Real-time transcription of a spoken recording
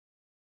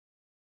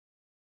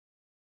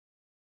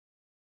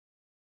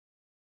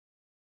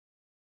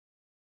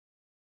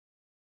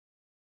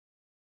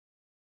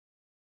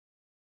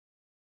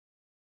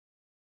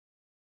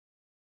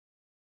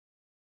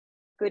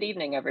Good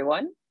evening,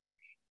 everyone.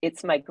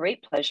 It's my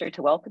great pleasure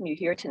to welcome you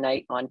here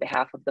tonight on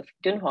behalf of the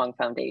Dunhuang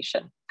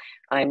Foundation.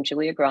 I'm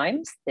Julia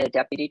Grimes, the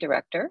Deputy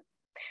Director.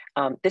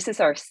 This is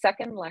our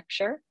second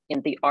lecture in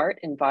the Art,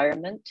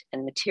 Environment,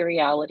 and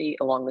Materiality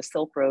Along the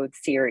Silk Road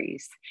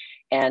series.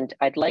 And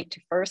I'd like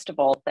to first of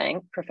all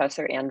thank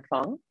Professor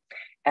Feng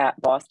at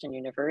Boston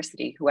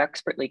University, who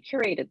expertly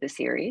curated the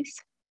series,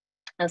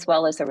 as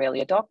well as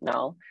Aurelia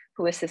Docnal,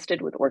 who assisted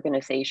with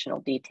organizational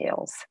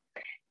details.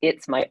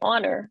 It's my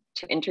honor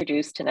to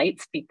introduce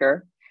tonight's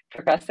speaker,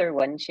 Professor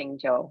Wen-shing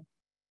Chou.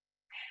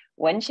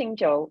 Wen-shing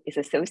Chou is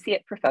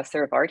Associate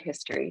Professor of Art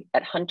History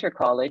at Hunter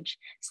College,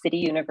 City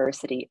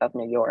University of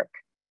New York.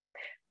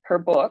 Her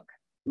book,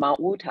 Mount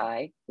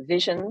Wutai,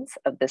 Visions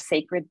of the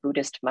Sacred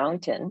Buddhist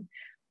Mountain,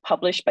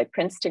 published by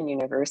Princeton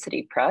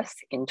University Press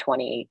in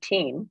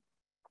 2018,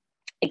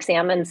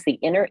 examines the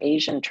inner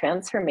Asian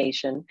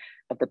transformation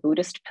of the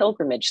Buddhist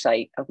pilgrimage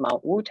site of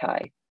Mount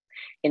Wutai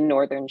in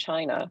northern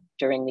China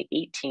during the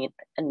 18th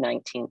and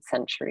 19th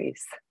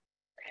centuries.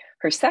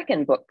 Her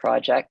second book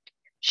project,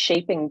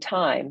 Shaping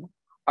Time,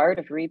 Art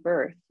of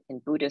Rebirth in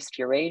Buddhist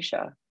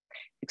Eurasia,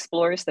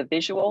 explores the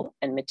visual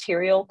and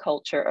material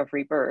culture of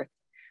rebirth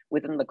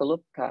within the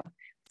Gelugpa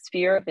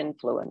sphere of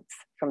influence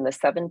from the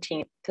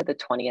 17th to the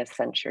 20th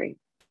century.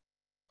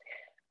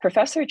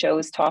 Professor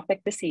Chou's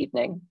topic this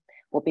evening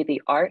will be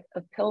the art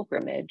of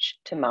pilgrimage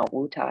to Mount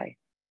Wutai.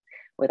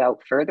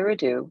 Without further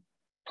ado,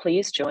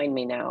 please join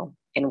me now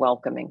in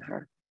welcoming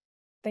her.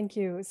 Thank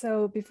you.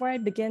 So before I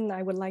begin,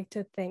 I would like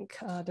to thank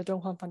the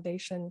Dunhuang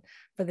Foundation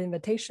for the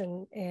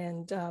invitation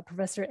and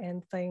Professor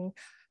Feng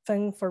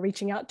for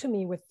reaching out to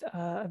me with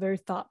a very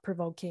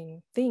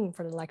thought-provoking theme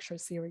for the lecture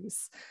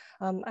series.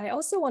 I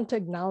also want to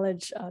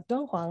acknowledge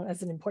Dunhuang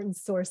as an important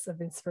source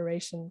of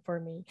inspiration for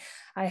me.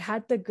 I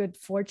had the good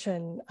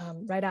fortune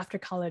right after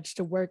college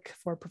to work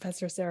for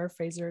Professor Sarah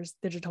Fraser's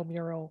digital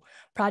mural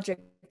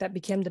project that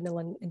became the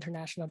Milan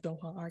International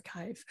Dunhuang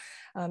Archive.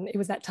 It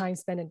was that time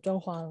spent in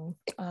Dunhuang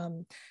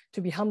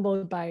to be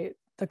humbled by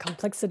the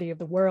complexity of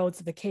the worlds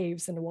of the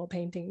caves and the wall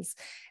paintings,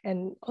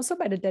 and also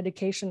by the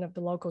dedication of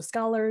the local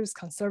scholars,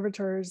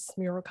 conservators,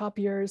 mural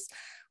copiers,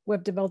 who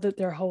have devoted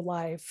their whole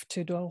life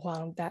to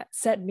Dunhuang that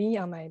set me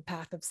on my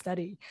path of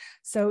study.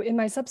 So in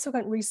my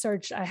subsequent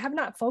research, I have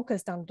not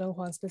focused on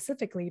Dunhuang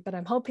specifically, but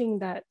I'm hoping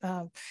that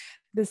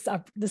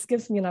this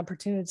gives me an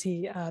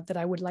opportunity that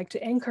I would like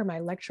to anchor my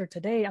lecture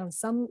today on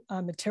some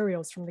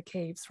materials from the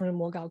caves, from the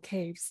Mogao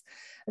caves,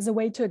 as a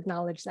way to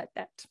acknowledge that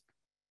debt.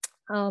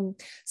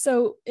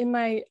 So in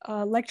my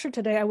lecture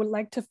today, I would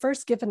like to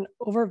first give an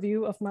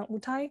overview of Mount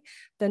Wutai,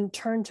 then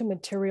turn to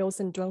materials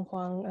in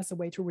Dunhuang as a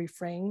way to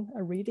reframe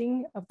a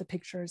reading of the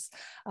pictures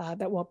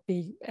that will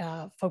be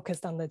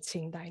focused on the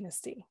Qing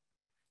dynasty.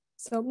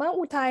 So Mount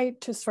Wutai,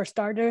 just for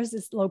starters,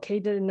 is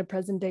located in the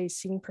present-day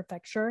Xing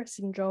Prefecture,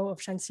 Xingzhou of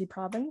Shanxi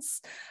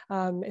Province.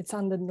 It's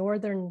on the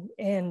northern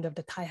end of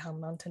the Taihang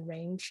mountain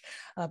range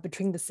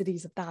between the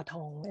cities of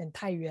Datong and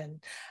Taiyuan.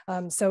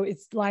 So it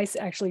lies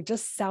actually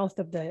just south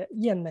of the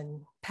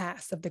Yanmen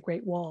Pass of the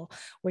Great Wall,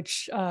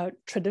 which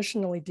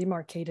traditionally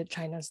demarcated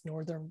China's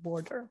northern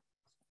border.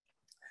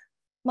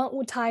 Mount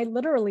Wutai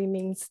literally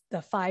means the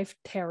 5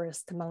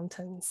 terraced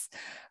mountains.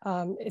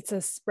 It's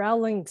a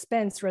sprawling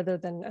expanse rather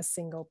than a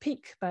single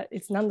peak, but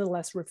it's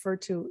nonetheless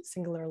referred to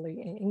singularly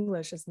in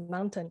English as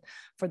mountain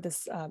for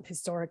this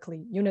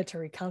historically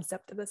unitary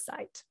concept of the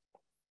site.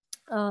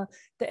 The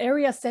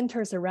area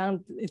centers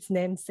around its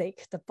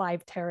namesake, the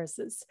 5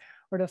 terraces,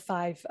 or the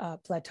 5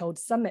 plateaued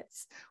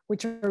summits,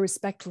 which are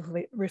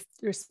respectively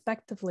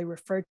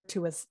referred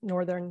to as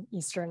northern,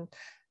 eastern,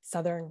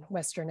 southern,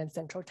 western, and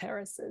central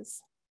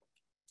terraces.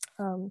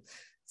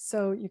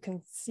 So you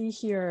can see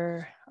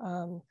here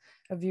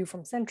a view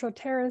from Central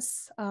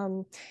Terrace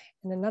and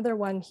another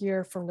one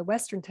here from the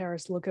Western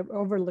Terrace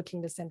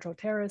overlooking the Central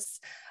Terrace.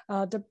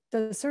 The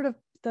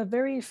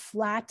very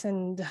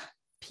flattened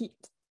peak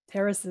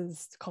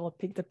terraces called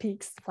the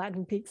peaks,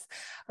 flattened peaks,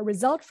 a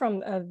result from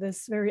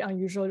this very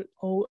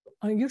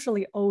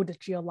unusually old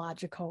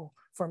geological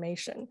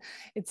formation.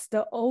 It's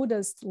the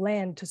oldest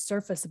land to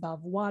surface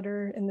above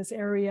water in this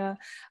area.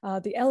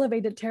 The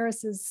elevated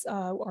terraces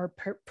are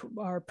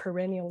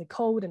perennially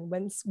cold and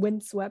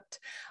windswept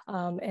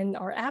and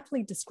are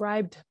aptly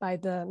described by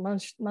the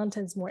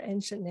mountain's more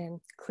ancient name,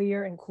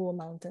 Clear and Cool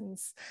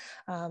Mountains,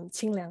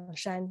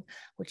 Qingliangshan,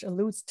 which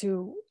alludes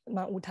to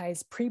Mount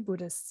Wutai's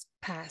pre-Buddhist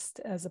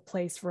past as a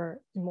place for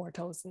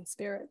immortals and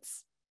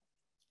spirits.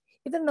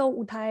 Even though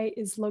Wutai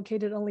is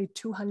located only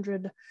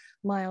 200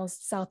 miles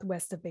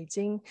southwest of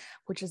Beijing,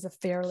 which is a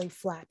fairly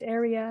flat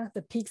area,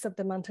 the peaks of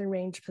the mountain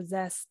range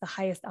possess the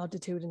highest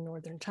altitude in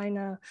northern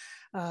China,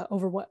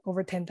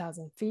 over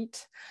 10,000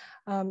 feet.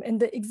 And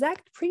the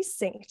exact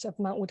precinct of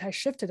Mount Wutai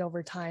shifted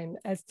over time,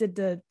 as did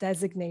the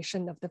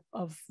designation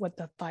of what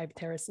the 5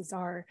 terraces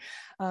are.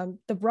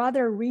 The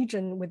broader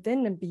region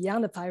within and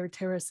beyond the 5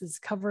 terraces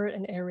cover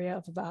an area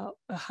of about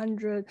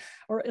 100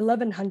 or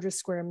 1,100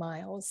 square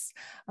miles.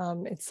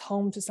 It's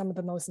home to some of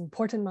the most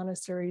important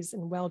monasteries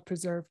and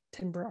well-preserved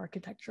timber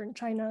architecture in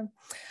China.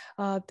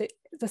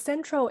 The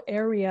central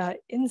area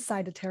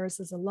inside the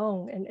terraces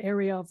alone, an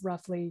area of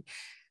roughly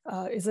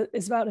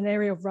is about an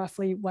area of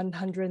roughly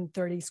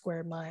 130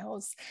 square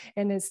miles,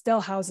 and it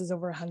still houses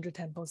over 100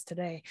 temples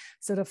today.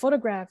 So the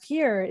photograph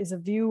here is a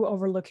view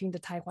overlooking the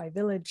Taihui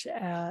village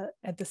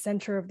at the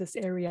center of this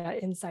area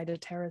inside the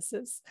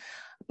terraces.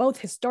 Both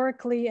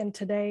historically and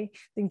today,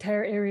 the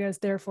entire area is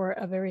therefore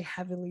a very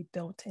heavily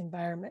built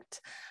environment.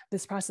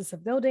 This process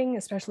of building,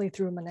 especially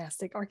through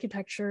monastic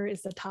architecture,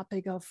 is the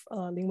topic of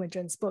Lin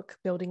Wenzhen's book,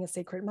 Building a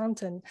Sacred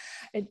Mountain.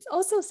 It's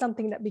also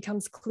something that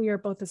becomes clear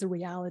both as a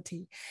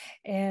reality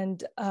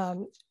and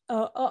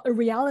a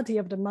reality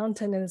of the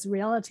mountain and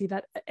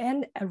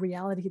a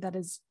reality that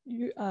is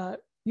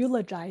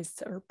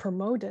eulogized or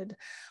promoted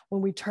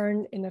when we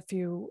turn in a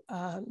few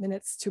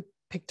minutes to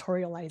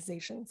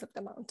pictorializations of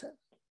the mountain.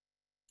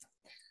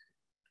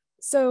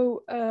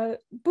 So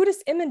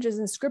Buddhist images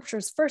and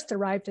scriptures first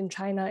arrived in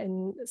China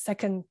in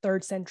 2nd,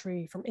 3rd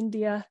century from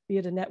India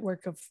via the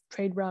network of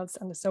trade routes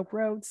on the Silk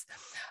Roads.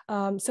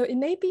 So it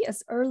may be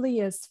as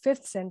early as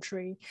 5th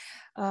century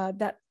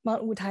that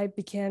Mount Wutai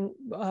became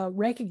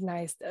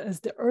recognized as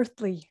the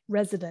earthly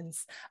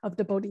residence of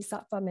the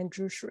Bodhisattva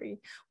Manjushri,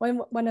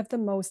 one of the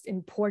most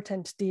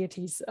important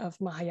deities of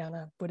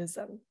Mahayana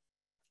Buddhism.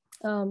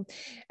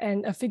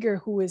 And a figure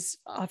who is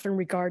often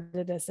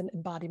regarded as an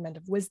embodiment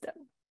of wisdom.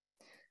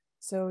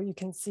 So you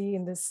can see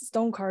in this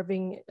stone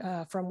carving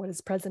from what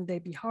is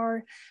present-day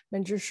Bihar,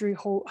 Manjushri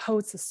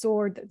holds a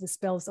sword that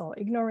dispels all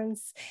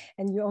ignorance.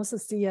 And you also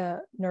see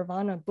a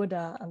Nirvana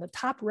Buddha on the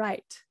top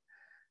right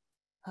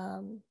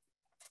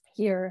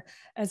here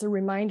as a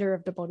reminder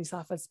of the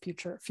Bodhisattva's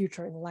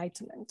future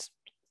enlightenment.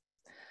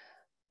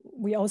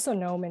 We also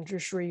know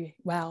Manjushri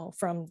well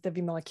from the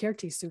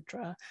Vimalakirti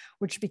Sutra,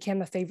 which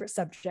became a favorite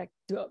subject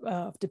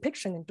of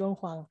depiction in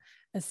Dunhuang,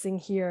 as seen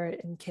here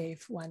in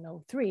cave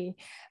 103,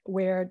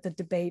 where the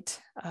debate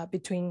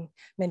between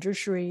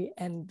Manjushri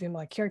and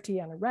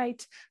Vimalakirti on the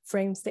right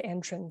frames the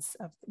entrance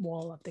of the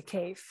wall of the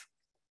cave.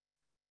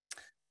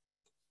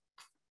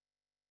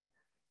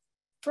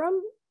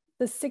 From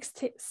the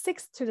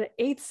 6th to the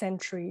 8th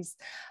centuries,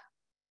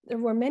 there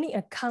were many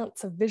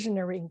accounts of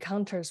visionary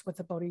encounters with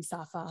the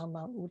Bodhisattva on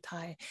Mount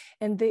Wutai.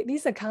 And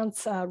these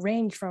accounts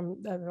range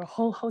from a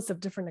whole host of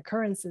different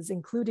occurrences,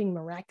 including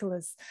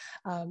miraculous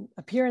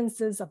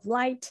appearances of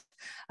light,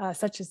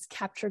 such as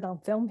captured on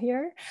film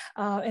here.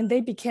 And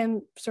they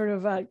became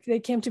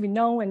they came to be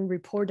known and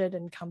reported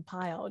and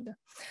compiled.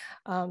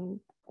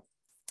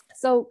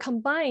 So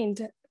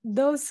combined,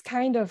 those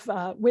kind of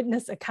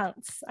eyewitness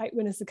accounts,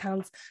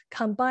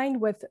 combined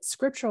with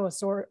scriptural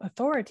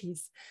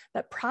authorities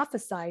that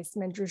prophesized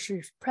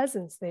Manjushri's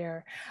presence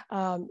there,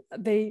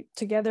 they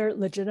together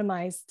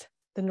legitimized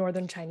the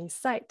Northern Chinese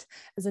site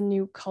as a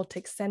new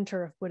cultic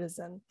center of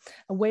Buddhism,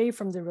 away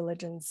from the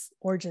religion's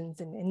origins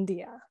in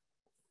India.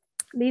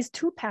 These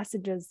two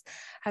passages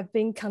have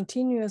been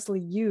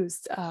continuously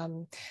used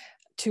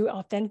to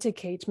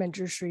authenticate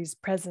Manjushri's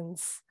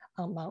presence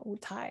on Mount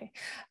Wutai.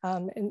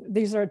 And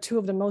these are two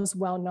of the most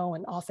well-known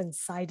and often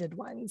cited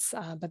ones,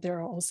 but there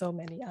are also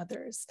many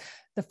others.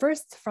 The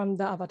first from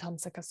the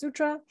Avatamsaka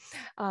Sutra,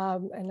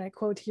 and I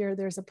quote here,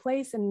 "There's a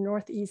place in the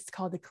northeast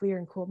called the Clear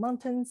and Cool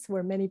Mountains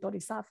where many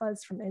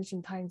bodhisattvas from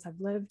ancient times have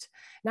lived.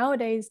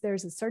 Nowadays,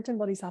 there's a certain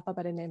bodhisattva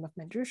by the name of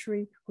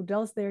Manjushri who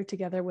dwells there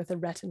together with a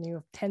retinue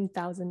of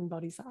 10,000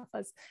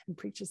 bodhisattvas and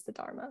preaches the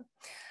Dharma."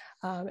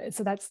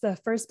 So that's the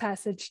first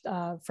passage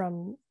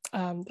from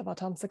the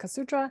Avatamsaka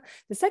Sutra.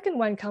 The second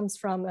one comes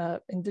from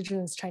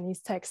indigenous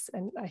Chinese text,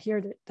 and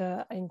here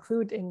I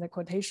include in the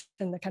quotation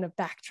the kind of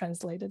back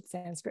translated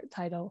Sanskrit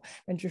title,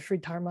 Manjushri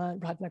Dharma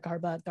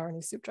Ratnagarbha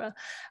Dharani Sutra.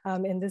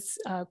 And this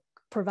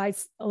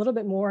provides a little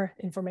bit more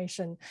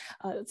information,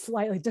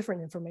 slightly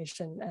different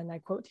information, and I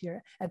quote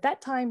here, "At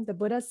that time, the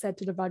Buddha said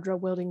to the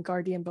Vajra-wielding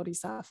guardian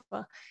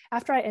Bodhisattva,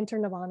 after I enter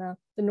Nirvana,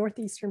 the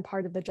northeastern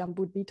part of the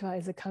Jambudvita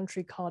is a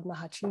country called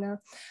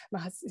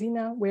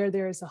Mahasina, where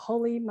there is a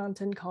holy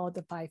mountain called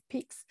the Five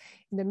Peaks,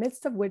 in the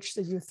midst of which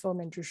the youthful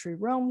Manjushri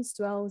roams,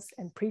 dwells,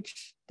 and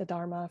preaches the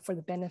Dharma for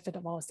the benefit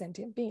of all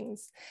sentient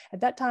beings.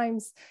 At that time,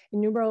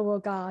 innumerable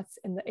gods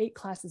and the 8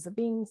 classes of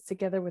beings,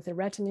 together with a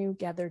retinue,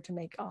 gathered to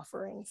make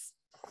offerings."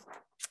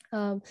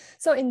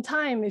 So in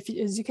time,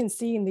 as you can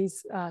see in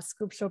these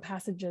scriptural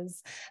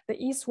passages,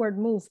 the eastward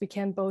move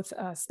became both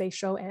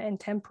spatial and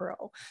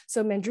temporal.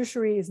 So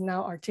Manjushri is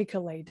now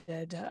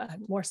articulated,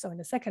 more so in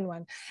the second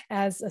one,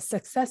 as a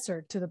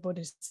successor to the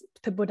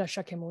Buddha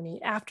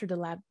Shakyamuni after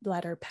the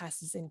latter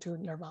passes into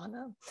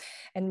nirvana.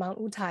 And Mount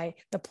Wutai,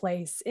 the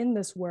place in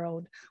this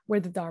world where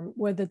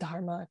the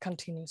Dharma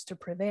continues to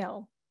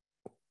prevail.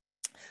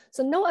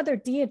 So no other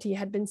deity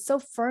had been so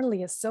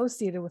firmly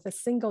associated with a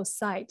single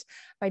site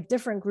by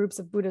different groups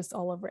of Buddhists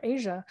all over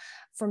Asia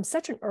from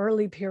such an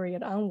early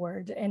period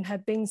onward, and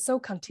had been so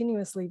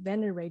continuously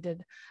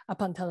venerated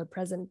up until the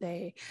present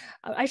day.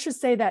 I should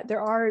say that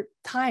there are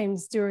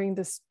times during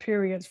this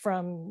period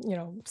from,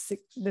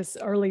 this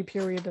early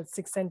period of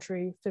 6th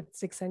century, 5th,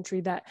 6th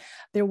century, that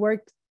there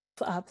were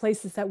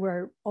places that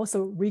were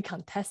also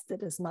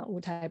recontested as Mount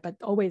Wutai, but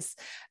always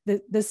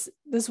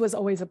this was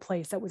always a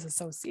place that was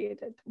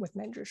associated with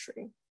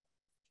Manjushri.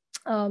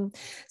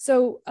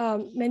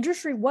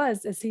 Manjushri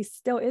was, as he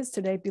still is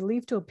today,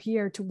 believed to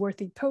appear to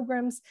worthy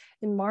pilgrims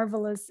in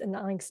marvelous and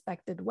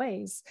unexpected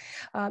ways.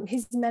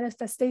 His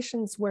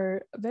manifestations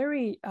were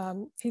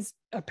his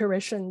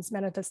apparitions,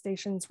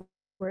 manifestations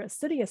were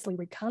assiduously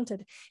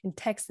recounted in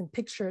texts and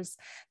pictures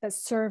that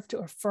served to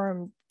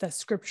affirm the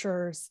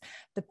scriptures,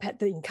 the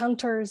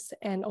encounters,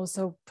 and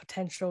also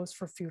potentials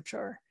for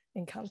future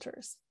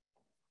encounters.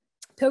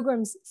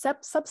 Pilgrims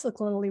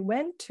subsequently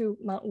went to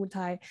Mount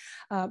Wutai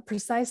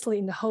precisely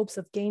in the hopes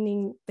of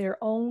gaining their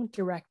own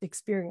direct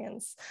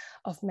experience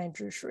of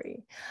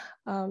Manjushri.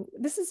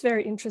 This is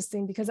very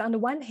interesting because on the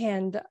one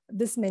hand,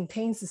 this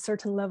maintains a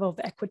certain level of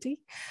equity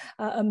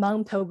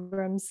among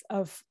pilgrims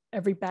of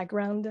every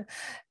background,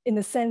 in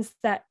the sense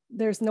that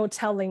there's no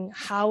telling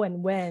how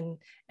and when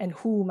and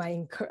who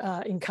might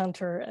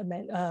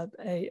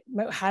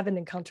have an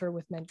encounter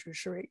with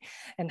Manjushri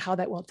and how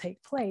that will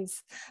take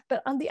place.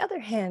 But on the other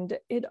hand,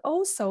 it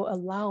also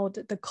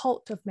allowed the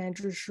cult of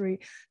Manjushri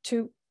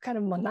to kind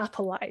of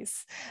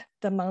monopolize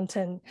the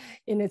mountain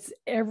in its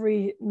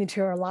every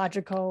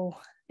meteorological,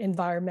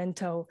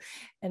 environmental,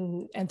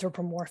 and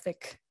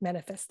anthropomorphic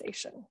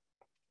manifestation.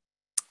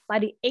 By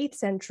the 8th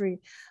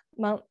century,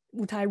 Mount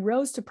Wutai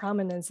rose to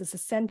prominence as a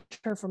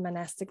center for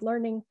monastic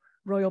learning,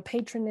 royal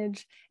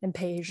patronage, and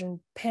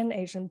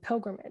pan-Asian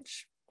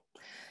pilgrimage.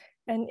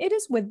 And it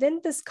is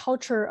within this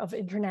culture of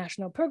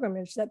international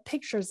pilgrimage that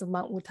pictures of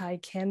Mount Wutai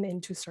came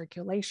into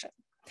circulation.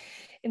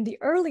 In the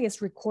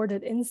earliest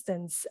recorded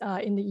instance,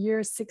 in the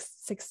year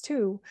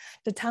 662,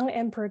 the Tang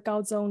Emperor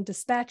Gaozong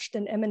dispatched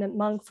an eminent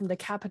monk from the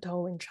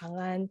capital in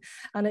Chang'an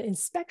on an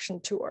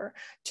inspection tour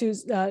to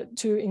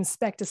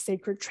inspect the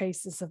sacred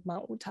traces of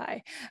Mount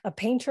Wutai. A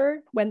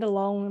painter went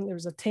along, there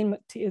was a team,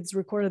 it's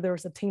recorded there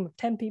was a team of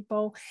 10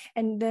 people,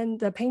 and then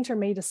the painter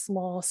made a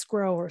small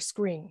scroll or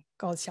screen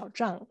called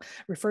xiaozhang,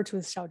 referred to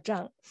as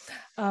xiaozhang.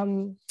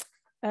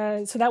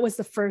 So that was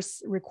the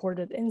first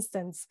recorded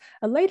instance.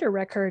 A later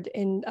record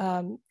in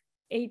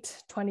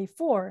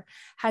 824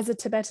 has a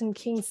Tibetan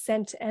king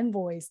sent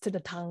envoys to the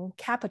Tang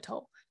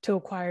capital to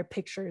acquire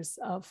pictures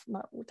of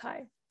Mount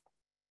Wutai.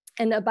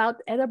 And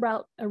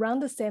around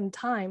the same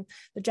time,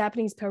 the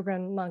Japanese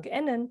pilgrim monk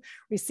Ennen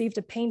received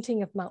a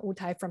painting of Mount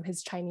Wutai from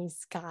his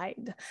Chinese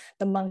guide,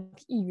 the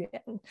monk Yi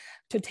Yuan,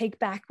 to take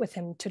back with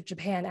him to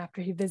Japan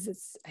after his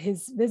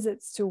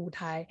visits to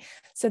Wutai,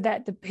 so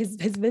that his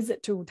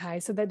visit to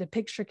Wutai, so that the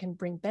picture can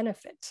bring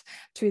benefit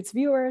to its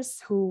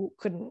viewers who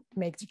couldn't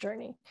make the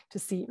journey to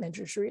see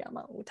Manjushri on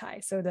Mount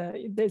Wutai. So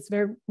it's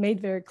made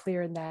very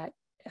clear in that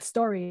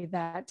story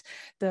that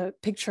the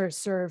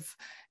pictures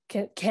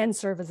can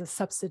serve as a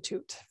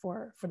substitute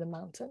for the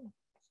mountain.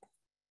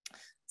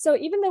 So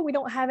even though we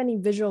don't have any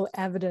visual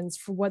evidence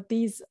for what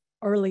these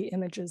early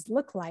images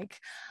look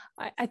like,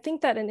 I think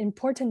that an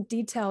important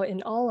detail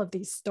in all of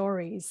these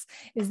stories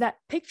is that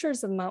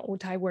pictures of Mount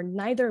Wutai were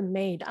neither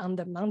made on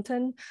the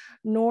mountain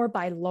nor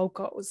by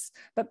locals,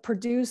 but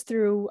produced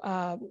through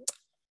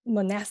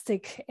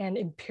monastic and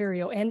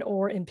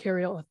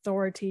imperial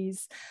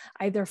authorities,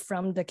 either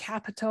from the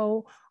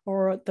capital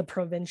or the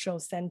provincial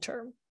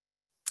center.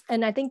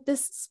 And I think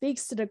this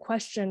speaks to the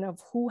question of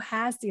who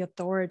has the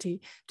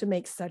authority to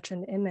make such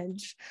an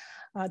image,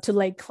 to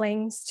lay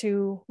claims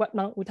to what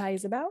Mount Wutai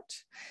is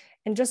about,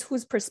 and just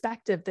whose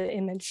perspective the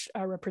image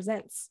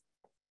represents.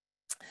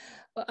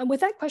 And with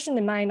that question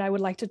in mind, I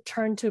would like to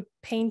turn to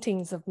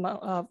paintings of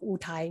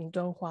Wutai in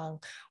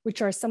Dunhuang,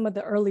 which are some of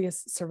the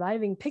earliest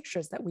surviving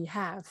pictures that we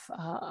have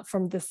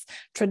from this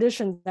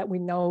tradition that we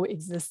know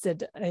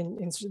existed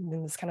in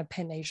this kind of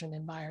Pan-Asian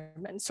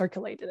environment,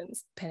 circulated in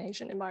this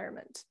Pan-Asian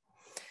environment.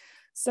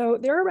 So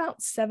there are around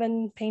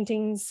 7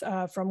 paintings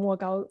from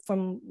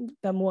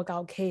the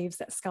Mogao caves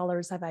that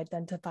scholars have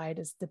identified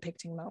as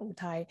depicting Mount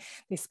Wutai.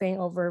 They span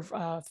over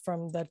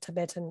from the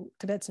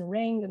Tibetan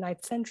reign, the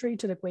 9th century,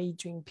 to the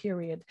Guiyijun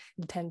period,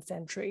 the 10th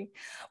century.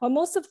 While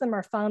most of them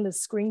are found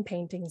as screen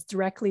paintings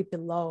directly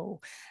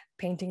below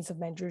paintings of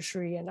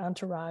Manjushri and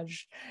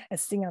entourage,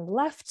 as seen on the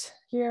left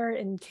here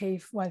in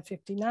cave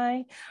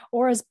 159,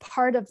 or as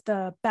part of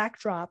the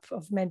backdrop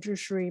of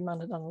Manjushri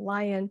mounted on a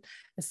lion,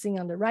 as seen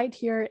on the right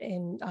here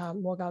in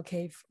Mogao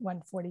cave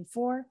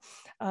 144.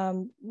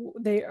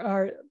 There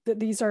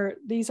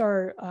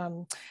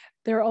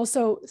are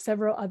also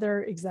several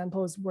other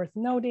examples worth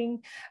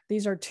noting.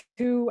 These are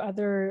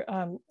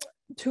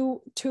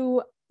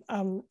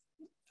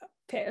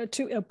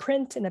a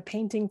print and a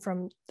painting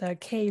from the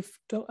cave,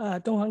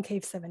 Dunhuang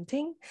Cave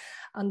 17.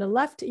 On the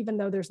left, even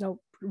though there's no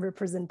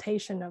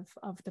representation of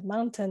the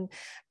mountain,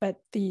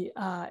 but the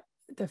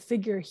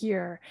figure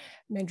here,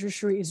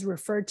 Manjushri, is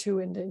referred to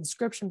in the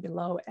inscription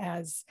below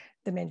as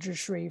the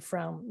Manjushri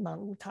from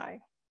Mount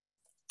Wutai.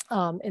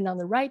 And on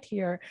the right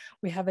here,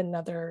 we have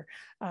another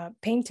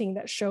painting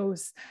that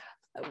shows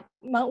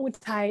Mount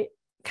Wutai,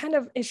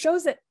 it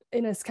shows it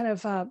in a kind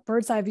of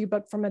bird's eye view,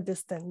 but from a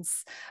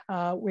distance,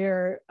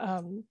 where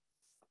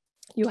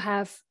you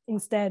have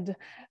instead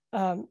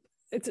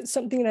it's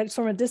something that's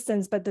from a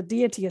distance, but the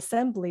deity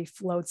assembly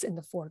floats in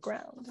the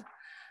foreground.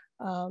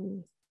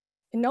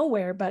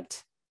 Nowhere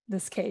but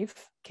this cave,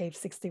 Cave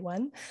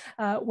 61,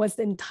 was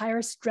the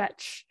entire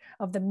stretch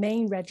of the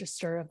main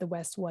register of the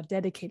West Wall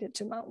dedicated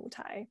to Mount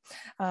Wutai,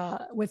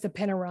 with a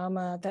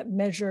panorama that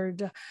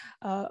measured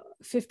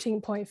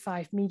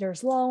 15.5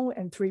 meters long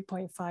and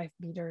 3.5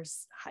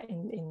 meters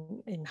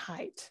in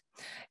height,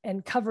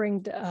 and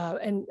covering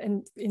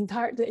the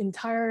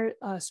entire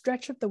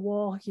stretch of the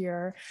wall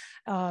here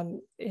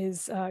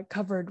is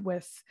covered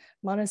with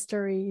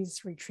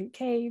monasteries, retreat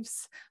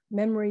caves,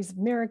 memories of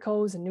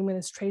miracles and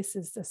numinous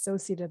traces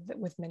associated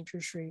with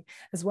Manjushri,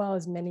 as well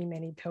as many,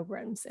 many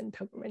pilgrims and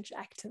pilgrimage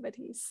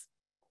activities.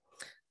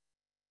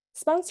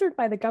 Sponsored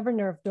by the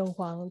governor of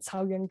Dunhuang,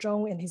 Cao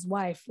Yuanzhong, and his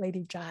wife,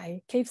 Lady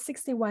Zhai, Cave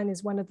 61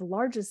 is one of the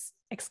largest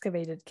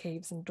excavated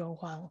caves in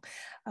Dunhuang.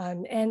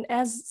 And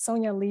as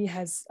Sonia Lee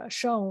has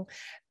shown,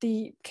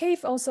 the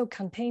cave also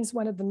contains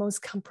one of the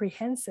most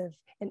comprehensive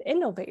and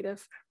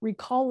innovative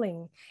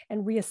recalling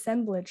and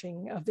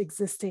reassemblaging of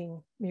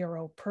existing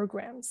mural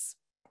programs.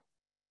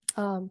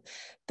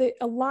 The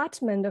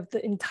allotment of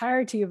the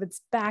entirety of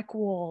its back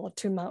wall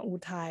to Mount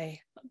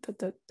Wutai,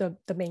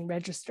 the main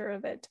register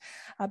of it,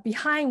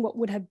 behind what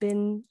would have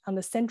been on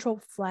the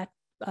central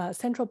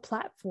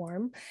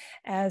platform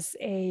as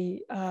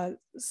a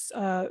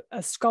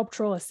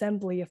sculptural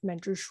assembly of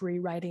Manjushri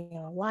riding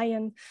on a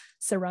lion,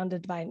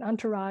 surrounded by an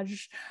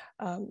entourage,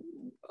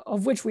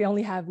 of which we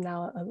only have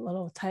now a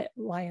little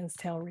lion's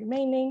tail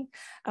remaining.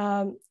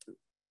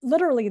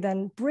 Literally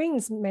then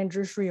brings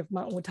Manjushri of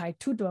Mount Wutai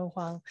to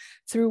Dunhuang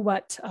through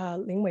what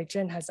Lin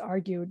Weizhen has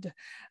argued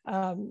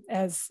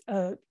as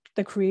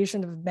the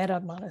creation of a meta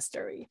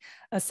monastery,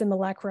 a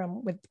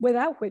simulacrum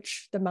without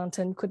which the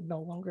mountain could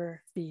no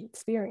longer be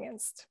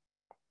experienced.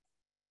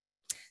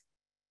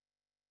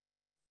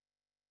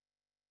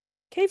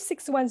 Cave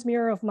 61's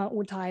mural of Mount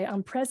Wutai,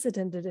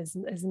 unprecedented as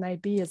it might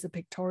be as a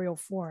pictorial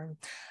form,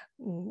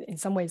 in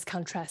some ways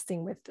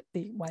contrasting with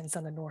the ones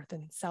on the north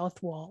and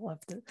south wall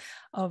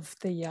of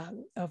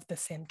the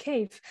same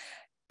cave,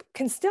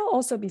 can still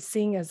also be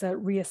seen as a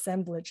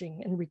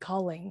reassemblaging and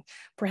recalling,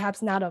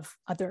 perhaps not of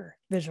other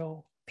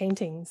visual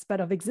paintings,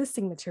 but of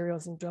existing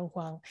materials in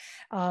Dunhuang.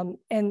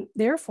 And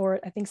therefore,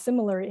 I think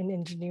similar in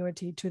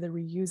ingenuity to the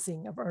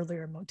reusing of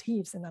earlier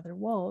motifs in other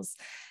walls.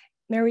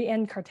 Mary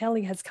Ann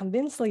Cartelli has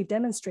convincingly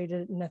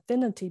demonstrated an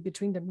affinity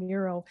between the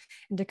mural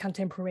and the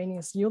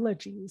contemporaneous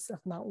eulogies of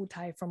Mount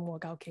Wutai from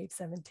Mogao Cave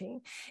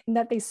 17, in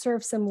that they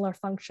serve similar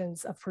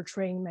functions of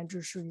portraying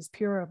Manjushri's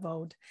pure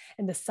abode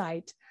and the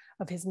site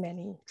of his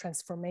many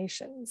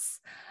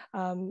transformations.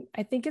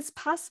 I think it's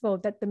possible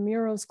that the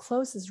mural's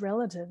closest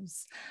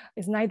relatives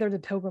is neither the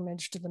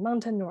pilgrimage to the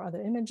mountain nor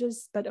other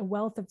images, but a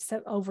wealth of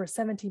over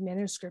 70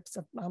 manuscripts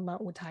of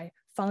Mount Wutai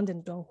found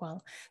in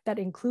Dunhuang that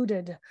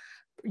included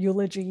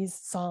eulogies,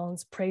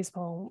 songs, prose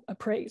poems,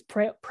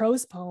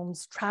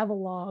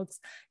 travel logs,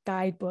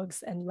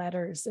 guidebooks, and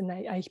letters. And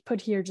I put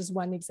here just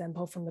one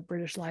example from the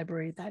British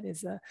Library that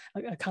is a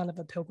kind of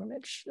a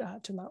pilgrimage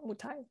to Mount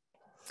Wutai.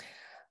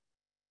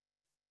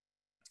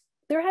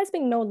 There has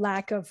been no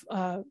lack of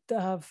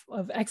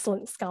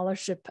excellent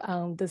scholarship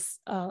on this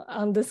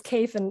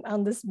cave and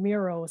on this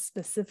mural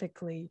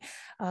specifically.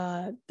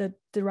 The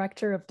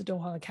director of the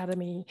Dunhuang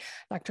Academy,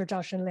 Dr.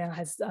 Zhao Shenliang,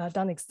 has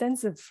done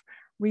extensive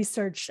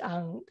research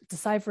on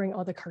deciphering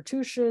all the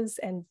cartouches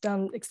and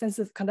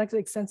conducted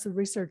extensive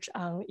research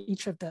on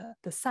each of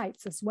the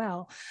sites as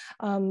well.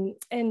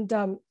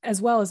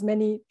 As well as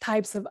many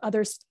types of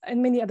others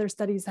and many other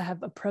studies that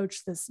have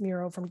approached this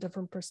mural from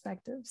different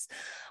perspectives.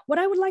 What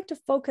I would like to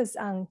focus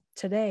on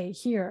today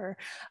here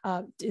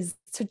is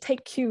to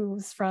take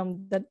cues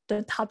from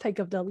the topic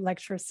of the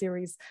lecture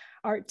series,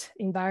 Art,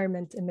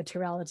 Environment, and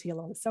Materiality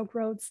Along the Silk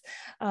Roads,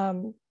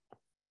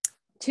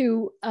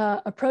 to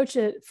approach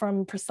it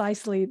from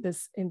precisely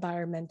this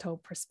environmental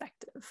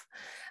perspective.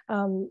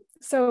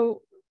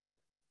 So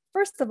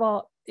first of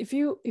all, if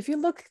you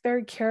look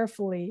very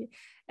carefully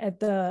at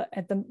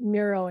the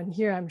mural, and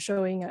here I'm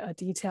showing a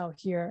detail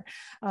here,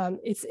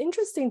 it's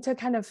interesting to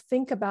kind of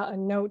think about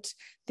and note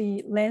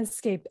the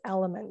landscape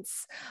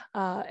elements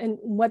and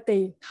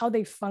how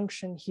they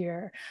function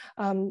here.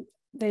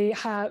 They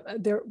have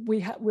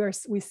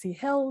we see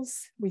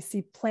hills, we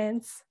see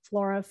plants,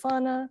 flora,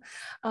 fauna,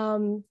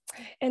 and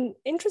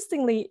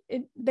interestingly,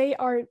 they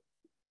are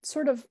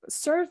sort of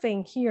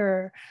serving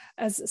here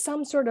as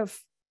some sort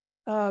of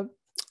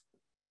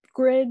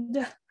grid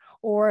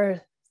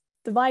or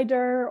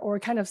divider or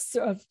kind of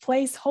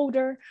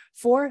placeholder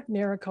for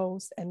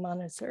miracles and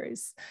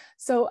monasteries.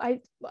 So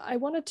I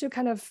wanted to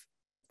kind of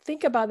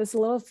think about this a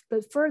little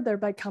bit further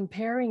by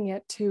comparing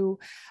it to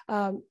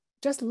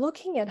just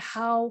looking at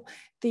how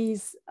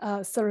these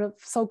sort of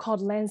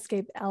so-called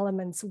landscape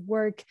elements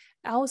work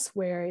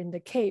elsewhere in the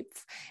cave.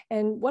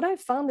 And what I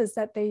found is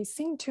that they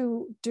seem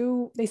to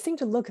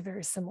look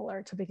very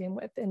similar to begin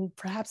with, and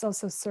perhaps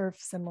also serve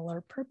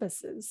similar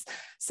purposes.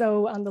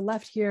 So on the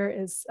left here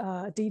is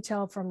a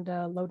detail from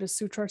the Lotus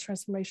Sutra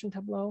transformation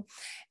tableau.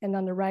 And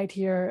on the right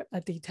here,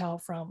 a detail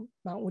from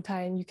Mount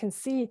Wutai. And you can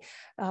see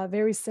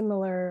very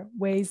similar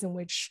ways in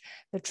which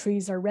the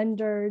trees are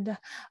rendered,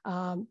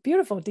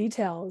 beautiful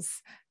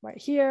details right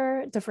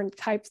here, different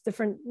types,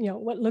 different,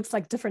 what looks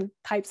like different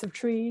types of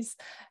trees,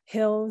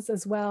 hills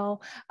as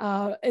well.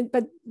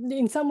 But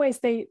in some ways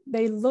they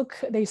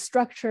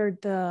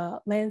structured the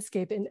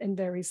landscape in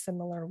very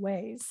similar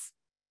ways.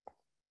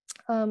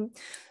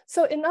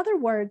 So in other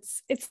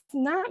words, it's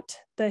not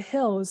the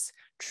hills,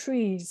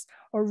 trees,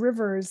 or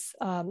rivers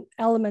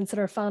elements that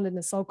are found in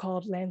the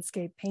so-called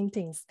landscape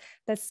paintings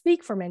that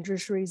speak for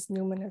Manjushri's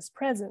numinous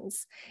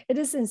presence. It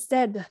is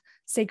instead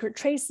sacred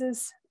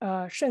traces,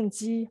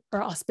 shengji,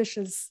 or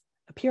auspicious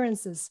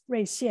appearances,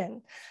 瑞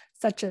现,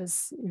 such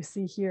as you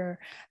see here,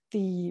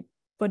 the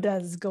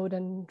Buddha's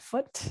golden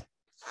foot,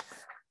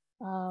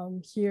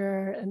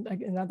 here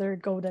another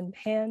golden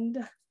hand,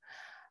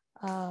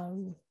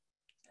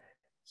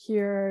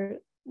 here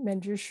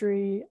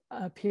Manjushri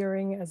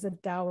appearing as a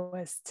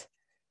Taoist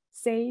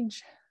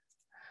sage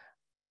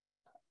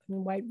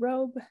in white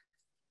robe,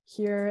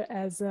 here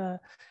as a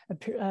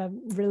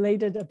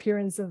related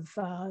appearance of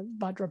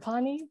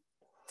Vajrapani,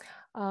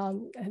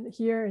 and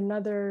here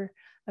another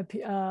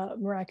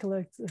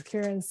miraculous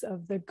appearance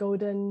of the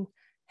golden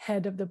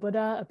head of the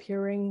Buddha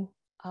appearing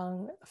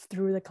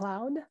through the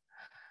cloud,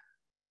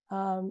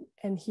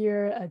 and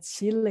here a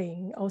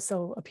Qiling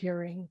also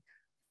appearing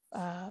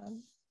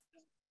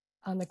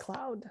on the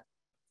cloud.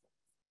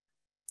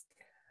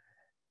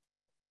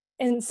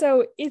 And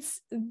so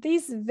it's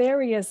these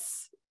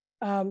various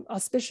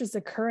auspicious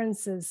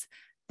occurrences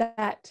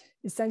that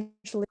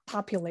essentially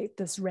populate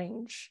this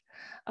range.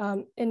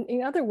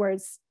 In other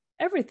words,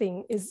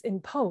 everything is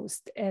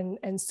imposed and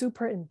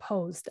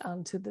superimposed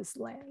onto this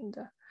land.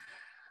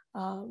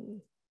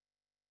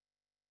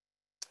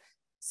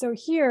 So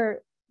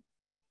here,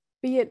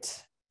 be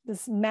it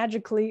this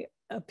magically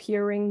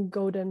appearing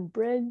golden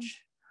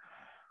bridge,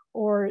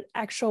 or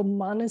actual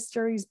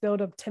monasteries built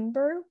of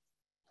timber,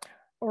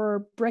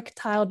 or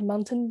brick-tiled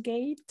mountain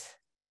gate,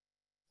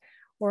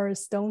 or a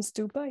stone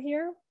stupa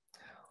here,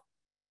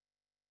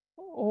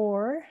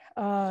 or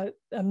a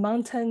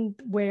mountain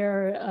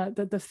where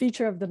the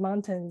feature of the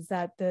mountain is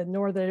that the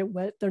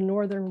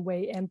Northern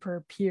Wei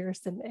Emperor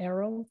pierced an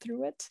arrow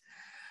through it,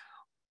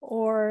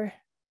 or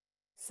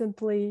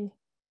simply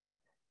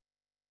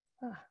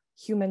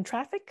human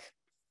traffic.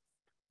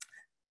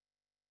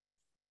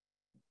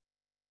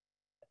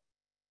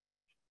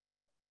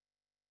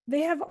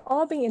 They have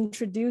all been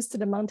introduced to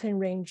the mountain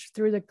range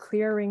through the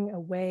clearing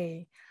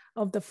away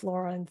of the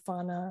flora and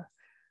fauna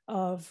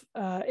of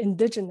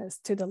indigenous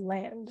to the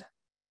land.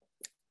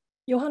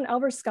 Johan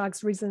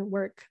Alberskog's recent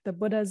work, The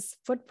Buddha's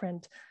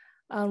Footprint,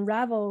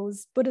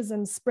 unravels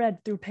Buddhism's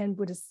spread through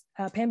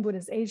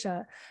pan-Buddhist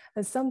Asia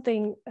as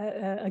something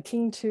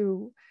akin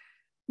to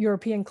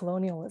European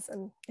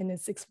colonialism in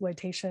its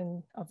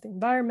exploitation of the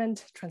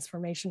environment,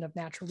 transformation of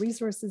natural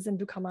resources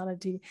into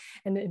commodity,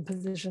 and the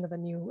imposition of a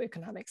new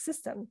economic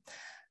system.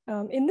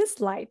 In this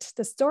light,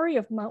 the story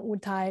of Mount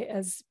Wutai,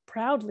 as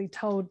proudly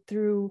told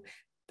through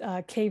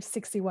Cave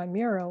 61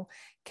 mural,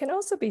 can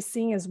also be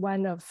seen as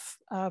one of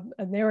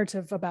a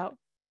narrative about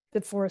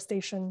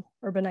deforestation,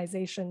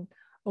 urbanization,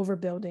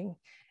 overbuilding,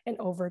 and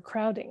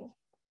overcrowding.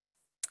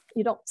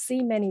 You don't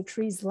see many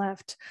trees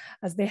left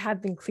as they have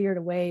been cleared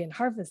away and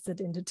harvested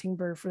into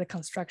timber for the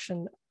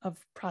construction of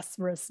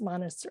prosperous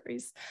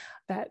monasteries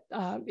that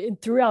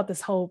throughout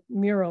this whole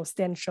mural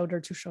stand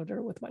shoulder to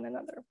shoulder with one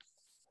another.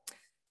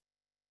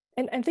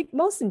 And I think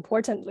most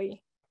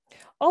importantly,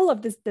 all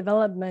of this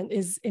development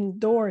is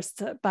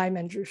endorsed by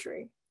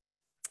Manjushri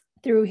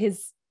through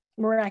his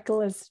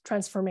miraculous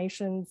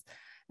transformations.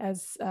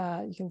 As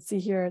you can see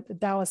here, the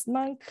Taoist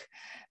monk.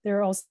 There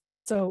are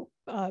also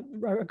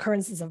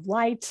occurrences of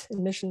light,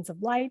 emissions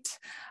of light,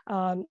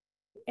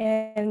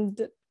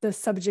 and the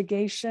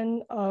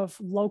subjugation of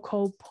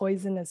local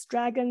poisonous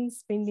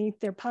dragons beneath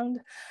their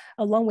pond,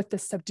 along with the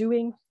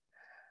subduing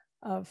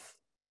of,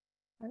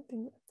 I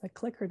think the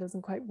clicker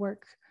doesn't quite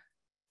work.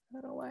 I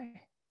don't know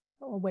why.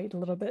 I'll wait a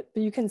little bit,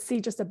 but you can see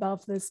just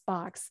above this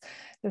box,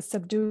 the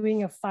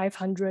subduing of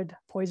 500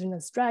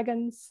 poisonous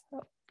dragons.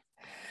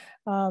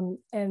 And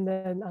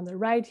then on the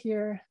right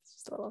here,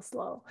 just a little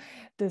slow,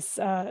 this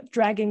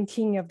dragon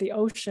king of the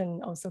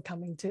ocean also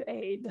coming to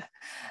aid.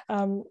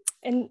 And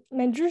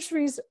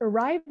Manjushri's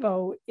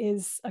arrival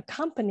is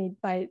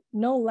accompanied by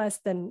no less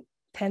than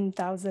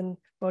 10,000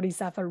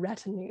 bodhisattva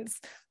retinues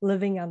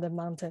living on the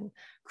mountain,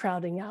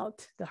 crowding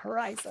out the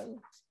horizon.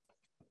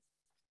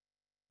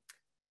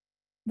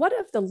 What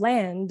of the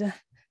land,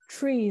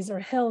 trees, or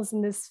hills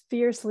in this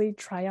fiercely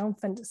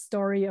triumphant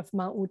story of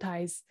Mount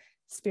Wutai's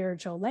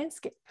spiritual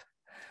landscape?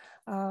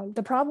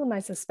 The problem, I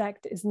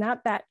suspect, is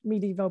not that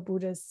medieval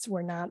Buddhists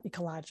were not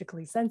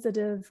ecologically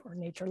sensitive or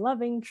nature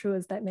loving, true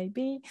as that may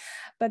be,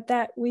 but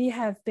that we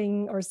have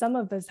been, or some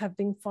of us have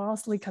been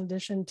falsely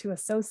conditioned to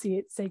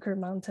associate sacred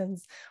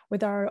mountains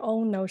with our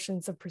own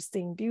notions of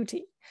pristine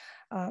beauty.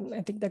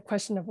 I think the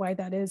question of why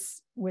that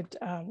is would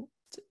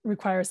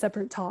require a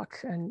separate talk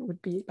and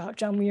would be about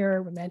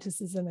Zhangmir,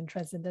 romanticism, and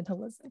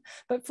transcendentalism.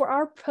 But for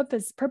our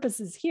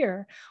purposes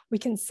here, we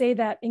can say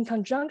that in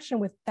conjunction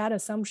with that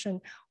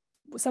assumption,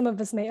 some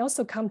of us may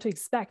also come to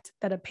expect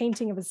that a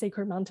painting of a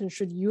sacred mountain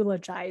should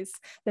eulogize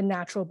the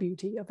natural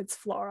beauty of its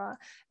flora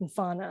and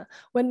fauna,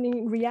 when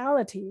in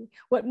reality,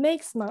 what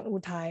makes Mount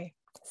Wutai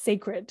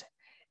sacred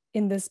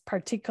in this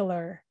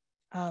particular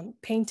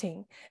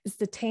painting is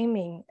the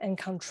taming and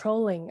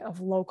controlling of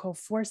local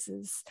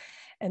forces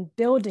and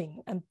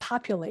building and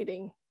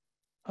populating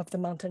of the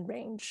mountain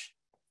range.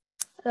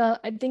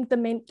 I think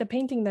the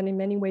painting then in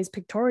many ways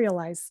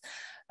pictorialized,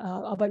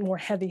 but more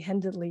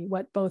heavy-handedly,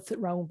 what both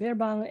Raoul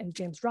Beerbang and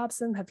James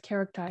Robson have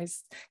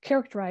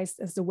characterized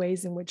as the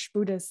ways in which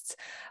Buddhists,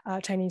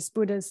 Chinese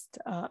Buddhists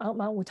on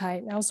Mount Wutai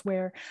and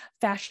elsewhere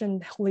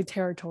fashioned holy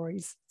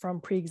territories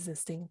from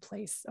pre-existing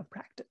place of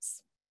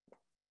practice.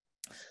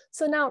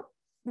 So now,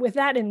 with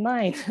that in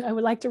mind, I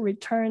would like to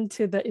return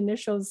to the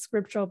initial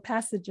scriptural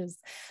passages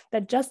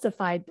that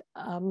justified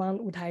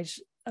Mount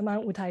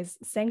Wutai's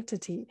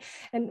sanctity.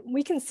 And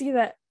we can see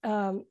that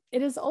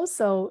it is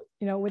also,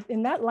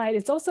 within that light,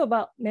 it's also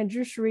about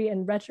Manjushri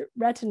and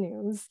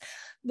retinues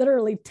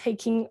literally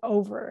taking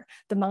over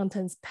the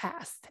mountain's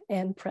past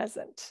and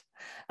present.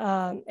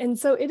 And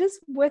so it is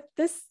with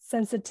this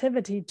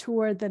sensitivity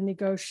toward the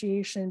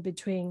negotiation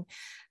between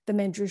the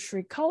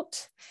Manjushri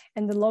cult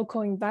and the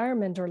local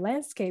environment or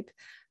landscape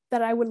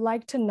that I would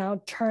like to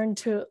now turn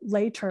to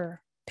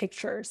later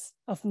pictures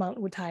of Mount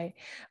Wutai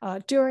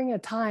during a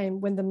time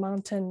when the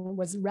mountain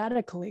was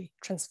radically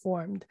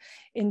transformed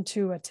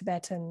into a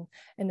Tibetan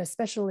and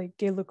especially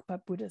Gelugpa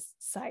Buddhist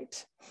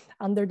site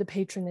under the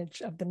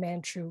patronage of the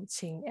Manchu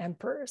Qing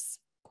emperors.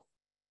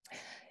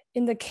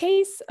 In the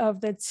case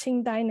of the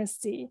Qing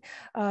dynasty,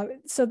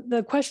 so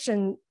the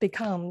question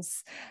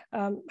becomes,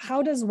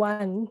 how does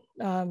one,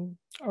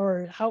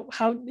 or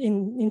how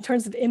in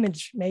terms of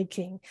image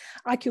making,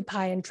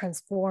 occupy and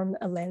transform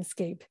a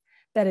landscape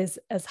that is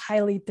as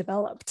highly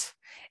developed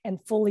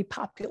and fully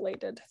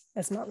populated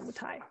as Mount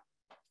Wutai?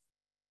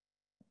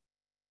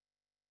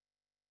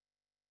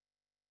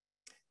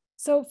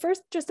 So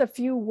first, just a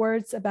few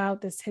words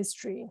about this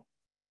history.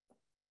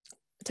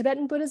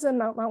 Tibetan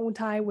Buddhism at Mount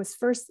Wutai was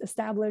first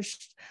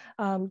established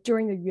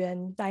during the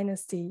Yuan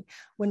dynasty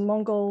when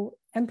Mongol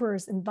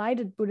emperors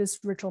invited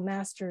Buddhist ritual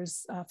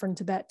masters from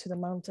Tibet to the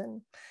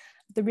mountain.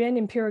 The Yuan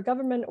imperial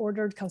government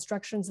ordered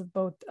constructions of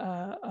both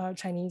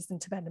Chinese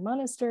and Tibetan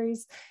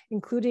monasteries,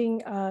 including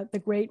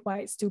the Great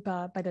White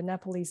Stupa by the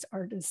Nepalese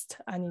artist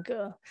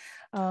Aniga,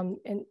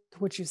 and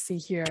which you see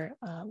here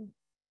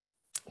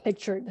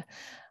pictured.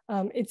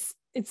 Its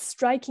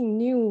striking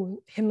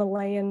new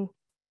Himalayan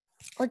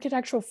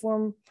architectural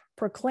form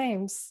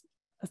proclaims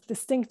a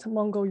distinct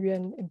Mongol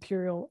Yuan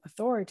imperial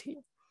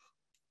authority.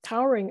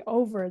 Towering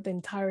over the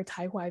entire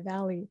Taihui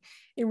Valley,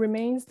 it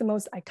remains the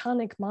most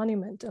iconic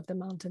monument of the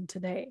mountain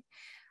today.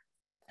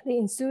 The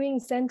ensuing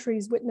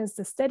centuries witnessed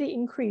a steady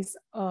increase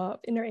of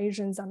inner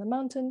Asians on the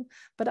mountain,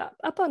 but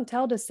up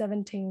until the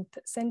 17th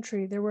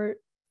century, there were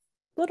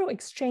little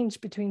exchange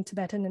between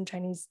Tibetan and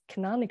Chinese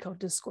canonical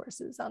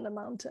discourses on the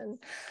mountain.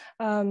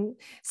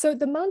 So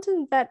the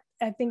mountain that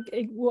I think,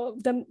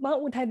 the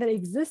Mount Wutai that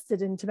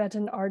existed in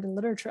Tibetan art and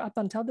literature up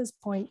until this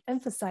point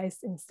emphasized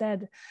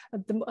instead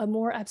a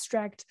more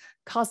abstract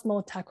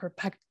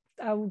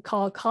I would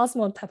call a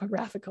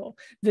cosmotopographical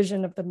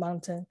vision of the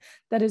mountain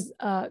that is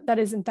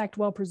in fact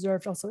well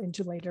preserved also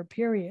into later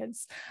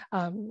periods.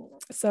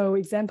 So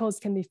examples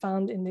can be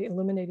found in the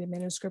illuminated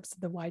manuscripts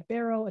of the Wide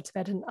Barrow, a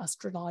Tibetan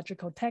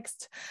astrological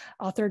text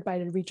authored by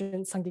the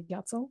regent Sangye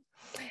Gyatso,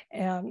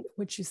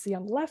 which you see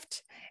on the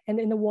left, and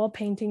in the wall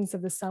paintings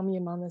of the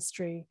Samye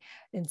Monastery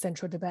in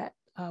central Tibet,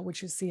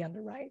 which you see on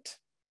the right.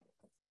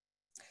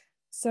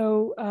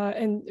 So,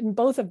 and in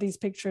both of these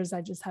pictures,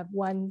 I just have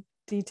one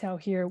detail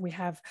here. We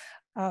have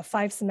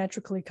 5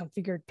 symmetrically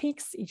configured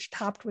peaks, each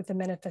topped with a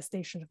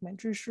manifestation of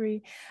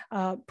Manjushri,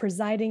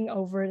 presiding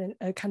over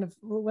a kind of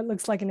what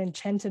looks like an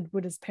enchanted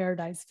Buddhist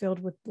paradise filled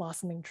with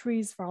blossoming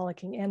trees,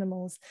 frolicking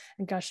animals,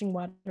 and gushing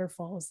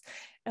waterfalls,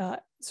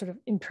 sort of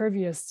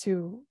impervious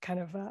to kind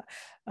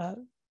of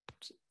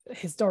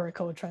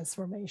historical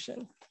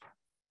transformation.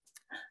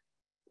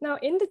 Now,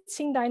 in the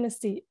Qing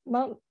dynasty,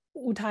 Mount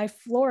Wutai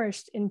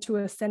flourished into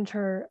a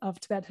center of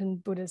Tibetan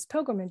Buddhist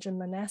pilgrimage and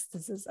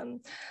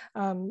monasticism.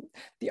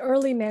 The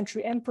early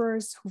Manchu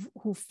emperors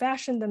who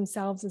fashioned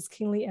themselves as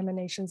kingly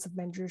emanations of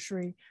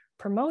Manjushri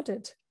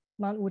promoted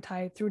Mount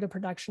Wutai through the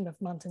production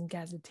of mountain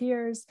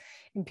gazetteers,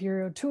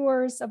 imperial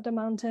tours of the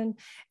mountain,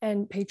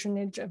 and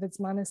patronage of its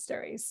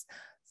monasteries.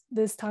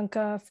 this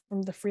tanka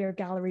from the Freer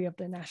Gallery of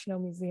the National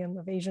Museum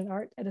of Asian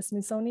Art at the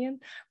Smithsonian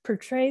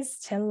portrays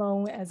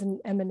Qianlong as an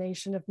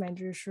emanation of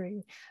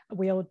Manjushri,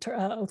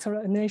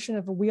 emanation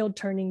of a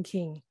wheel-turning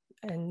king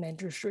in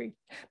Manjushri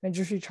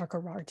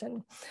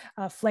Chakravartin,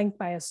 flanked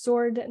by a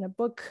sword and a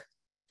book,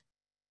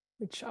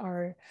 which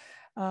are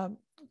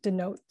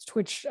denotes,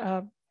 which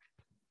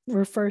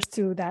refers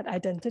to that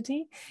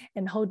identity,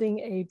 and holding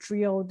a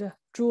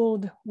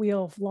jeweled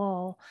wheel of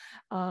law.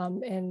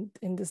 And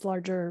in this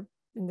larger,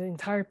 in the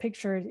entire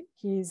picture,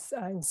 he's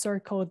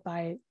encircled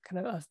by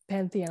kind of a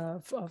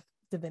pantheon of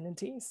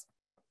divinities.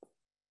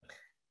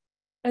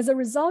 As a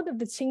result of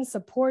the Qing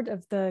support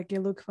of the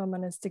Gelugpa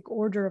monastic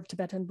order of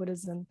Tibetan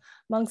Buddhism,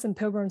 monks and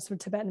pilgrims from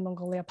Tibet and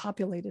Mongolia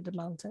populated the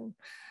mountain.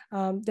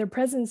 Their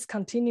presence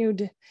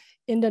continued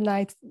into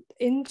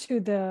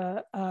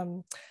the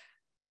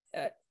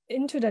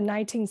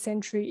 19th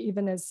century,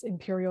 even as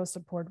imperial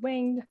support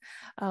waned,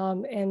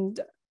 and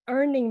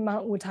earning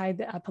Mount Wutai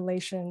the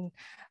appellation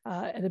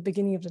at the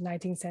beginning of the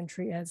 19th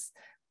century as,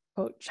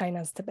 quote,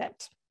 China's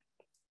Tibet.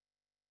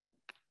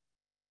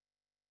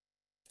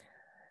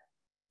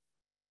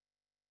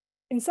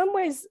 In some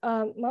ways,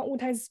 Mount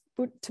Wutai's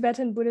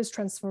Tibetan Buddhist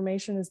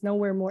transformation is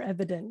nowhere more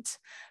evident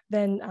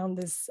than on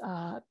this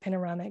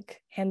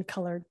panoramic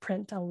hand-colored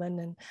print on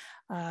linen,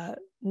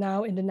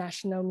 now in the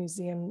National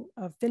Museum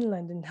of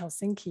Finland in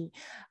Helsinki.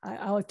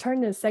 I'll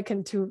turn in a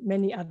second to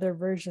many other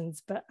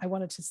versions, but I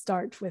wanted to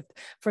start with,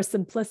 for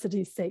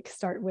simplicity's sake,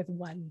 start with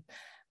one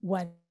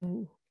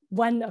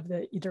of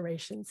the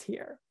iterations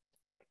here.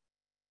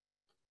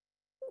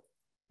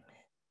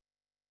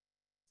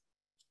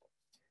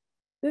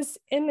 This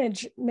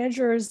image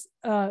measures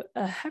a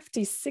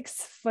hefty 6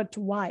 foot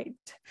wide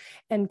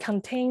and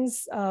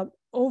contains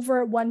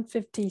over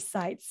 150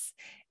 sites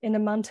in a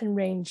mountain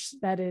range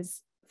that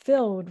is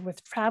filled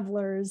with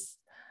travelers,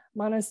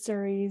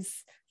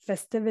 monasteries,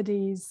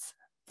 festivities,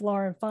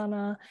 flora and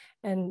fauna,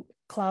 and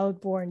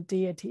cloud-born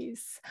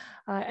deities.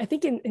 I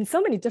think in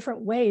so many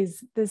different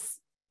ways, this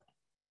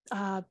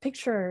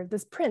picture,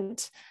 this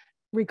print,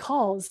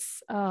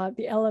 recalls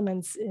the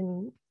elements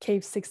in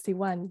Cave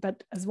 61,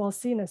 but as we'll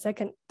see in a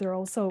second, they're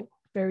also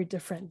very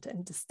different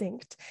and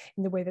distinct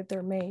in the way that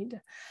they're made.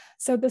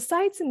 So the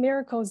sites and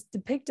miracles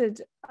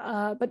depicted,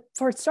 but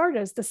for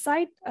starters, the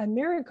site and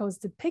miracles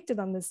depicted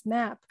on this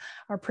map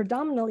are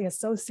predominantly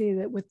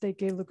associated with the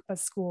Gelugpa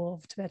school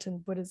of Tibetan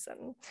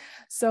Buddhism.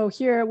 So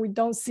here we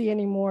don't see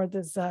anymore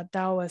this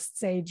Taoist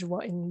sage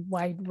in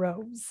white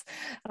robes,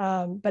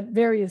 but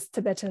various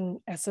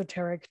Tibetan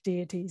esoteric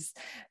deities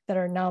that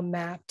are now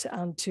mapped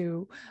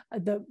onto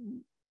the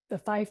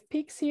 5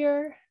 peaks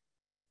here.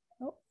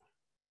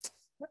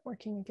 Not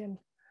working again,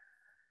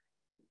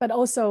 but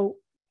also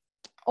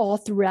all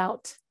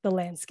throughout the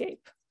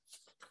landscape.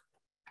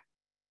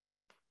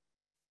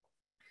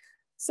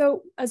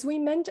 So as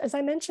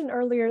I mentioned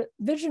earlier,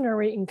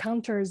 visionary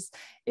encounters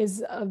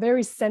is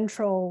very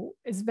central,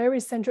 it's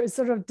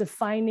sort of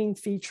defining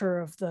feature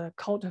of the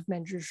cult of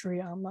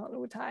Manjushri on Mount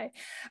Wutai,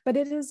 but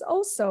it is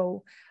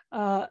also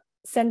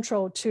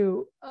central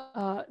to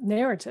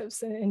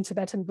narratives in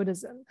Tibetan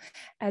Buddhism,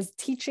 as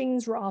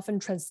teachings were often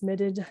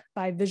transmitted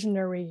by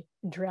visionary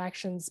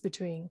interactions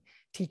between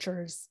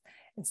teachers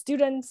and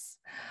students.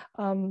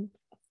 And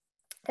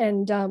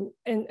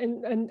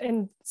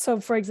so,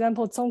 for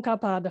example,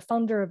 Tsongkhapa, the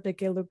founder of the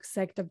Gelug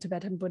sect of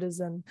Tibetan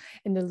Buddhism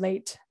in the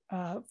late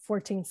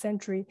 14th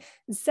century,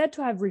 is said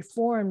to have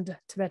reformed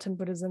Tibetan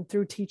Buddhism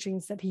through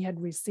teachings that he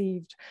had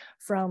received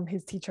from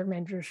his teacher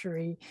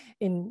Manjushri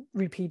in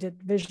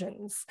repeated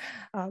visions.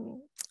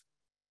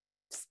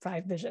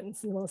 5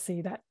 visions, and we'll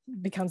see that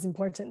becomes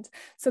important.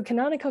 So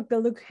canonical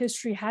Gelug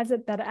history has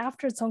it that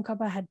after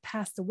Tsongkhapa had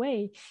passed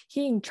away,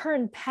 he in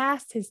turn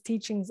passed his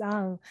teachings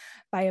on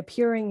by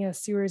appearing in a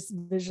series of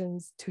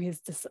visions to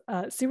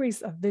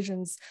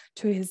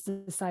his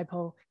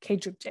disciple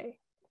Kejubje.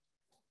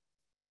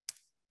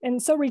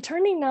 And so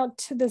returning now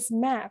to this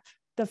map,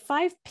 the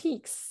 5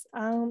 peaks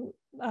on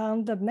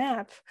the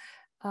map,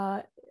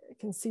 you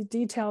can see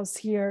details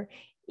here.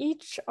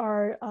 Each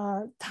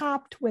are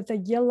topped with a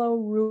yellow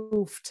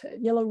roof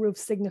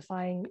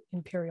signifying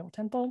imperial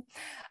temple.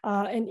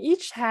 And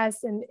each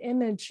has an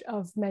image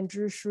of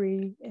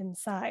Manjushri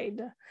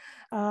inside.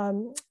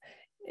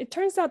 It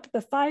turns out that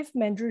the 5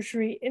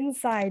 Manjushri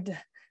inside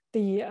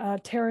the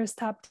terrace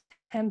top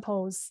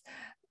temples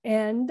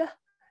and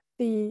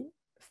the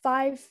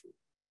 5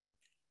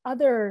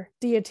 other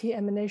deity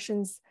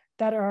emanations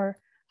that are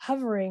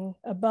hovering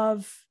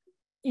above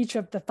each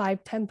of the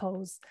 5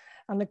 temples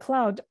on the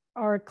cloud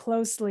are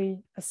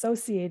closely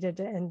associated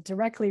and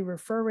directly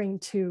referring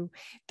to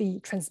the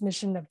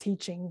transmission of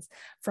teachings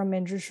from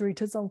Manjushri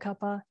to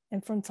Tsongkhapa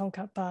and from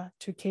Tsongkhapa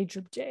to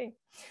Kejubje.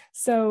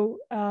 So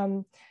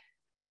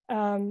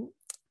the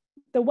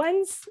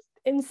ones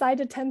inside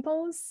the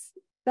temples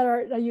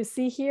that you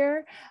see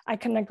here,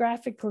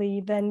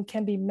 iconographically then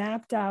can be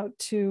mapped out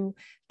to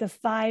the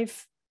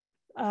 5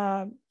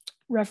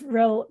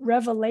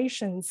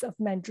 revelations of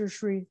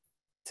Manjushri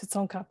to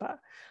Tsongkhapa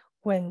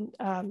when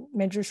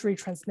Manjushri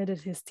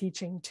transmitted his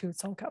teaching to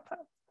Tsongkhapa.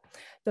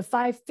 the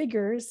 5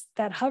 figures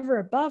that hover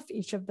above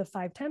each of the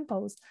 5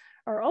 temples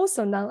are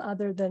also none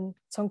other than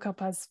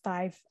Tsongkhapa's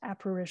 5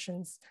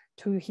 apparitions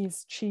to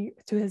his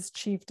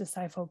chief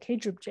disciple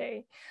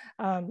Kejubje.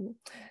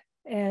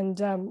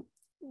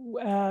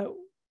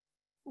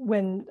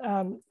 When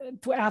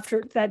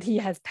after that he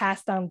has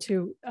passed on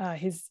to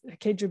his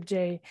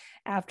Kejubje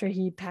after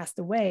he passed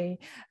away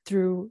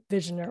through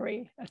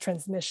visionary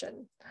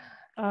transmission.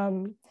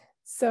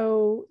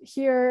 So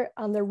here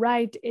on the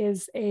right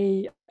is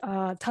a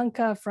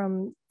tanka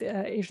from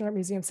the Asian Art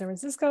Museum of San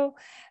Francisco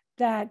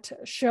that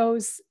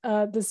shows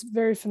this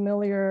very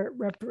familiar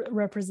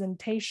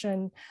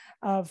representation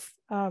of,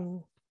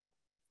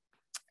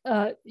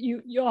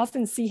 you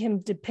often see him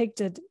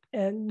depicted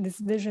in these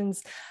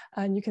visions,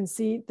 and you can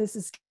see this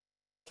is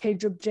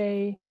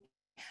Kejubje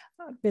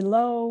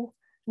below,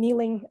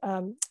 kneeling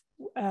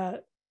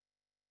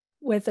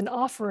with an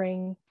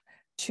offering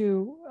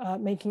to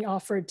making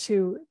offer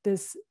to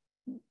this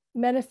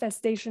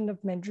manifestation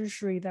of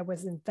Manjushri that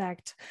was in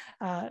fact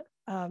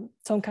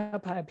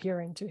Tsongkhapa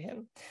appearing to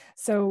him.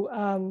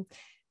 So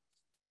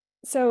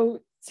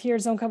here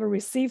Tsongkhapa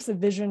receives a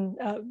vision,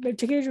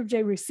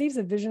 Kejubje receives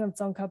a vision of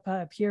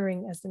Tsongkhapa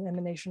appearing as an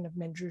emanation of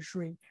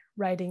Manjushri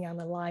riding on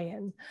a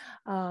lion.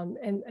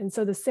 And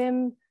so the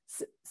same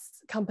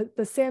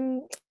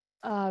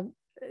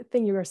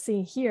thing you are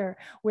seeing here,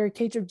 where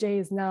Kejubje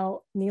is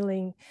now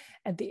kneeling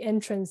at the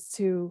entrance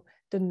to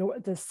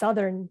the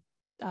southern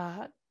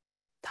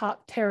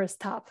terrace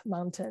top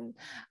mountain,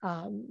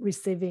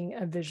 receiving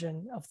a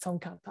vision of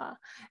Tsongkhapa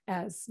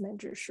as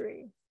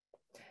Manjushri.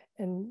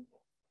 And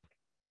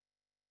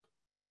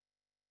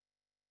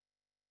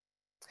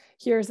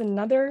here's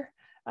another,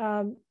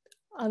 on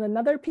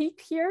another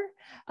peak here,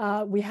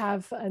 we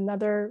have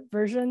another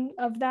version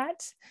of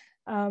that,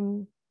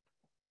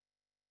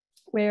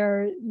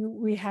 where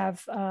we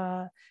have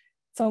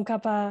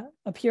Tsongkhapa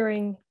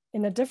appearing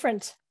in a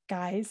different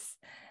guise.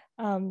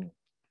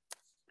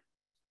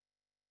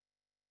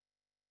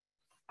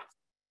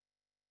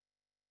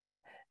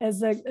 As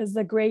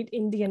the great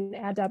Indian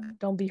adept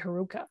Dombi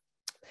Haruka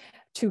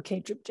to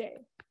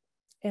Kejubje.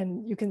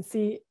 And you can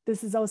see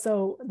this is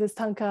also this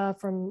tanka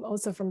from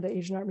the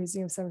Asian Art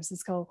Museum of San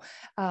Francisco.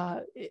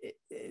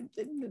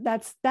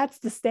 That's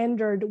the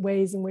standard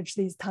ways in which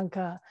these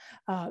tanka,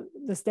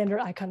 the standard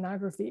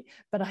iconography.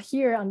 But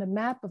here on the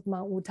map of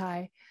Mount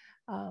Wutai,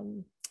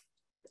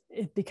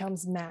 it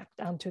becomes mapped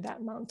onto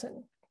that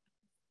mountain.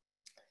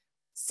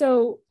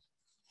 So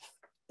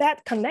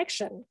that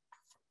connection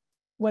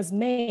was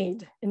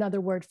made, in other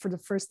words, for the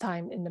first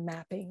time in the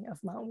mapping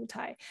of Mount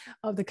Wutai,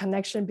 of the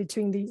connection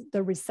between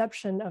the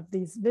reception of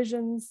these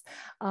visions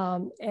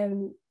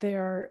and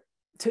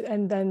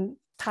then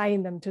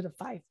tying them to the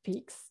 5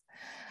 peaks.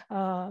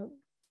 Neither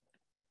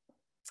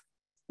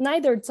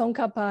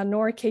Tsongkhapa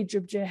nor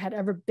Kejubje had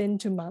ever been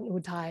to Mount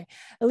Wutai,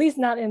 at least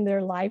not in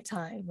their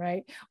lifetime,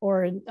 right?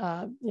 Or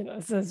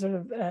so sort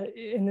of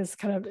in this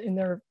kind of in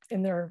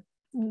their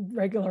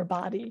regular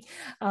body,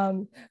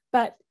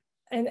 but.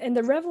 And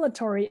the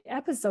revelatory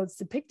episodes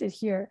depicted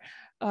here,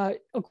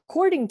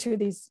 according to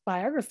these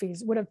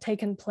biographies, would have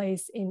taken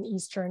place in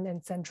Eastern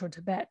and Central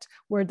Tibet,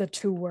 where the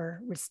two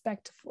were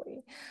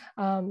respectively.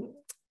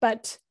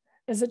 But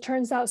as it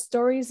turns out,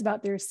 stories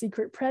about their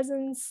secret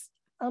presence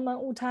on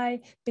Mount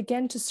Wutai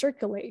began to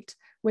circulate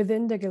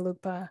within the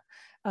Gelugpa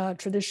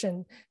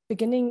tradition,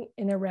 beginning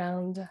in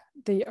around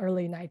the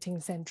early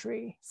 19th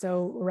century,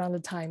 so around the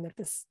time that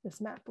this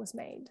map was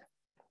made.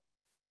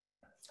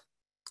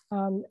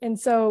 And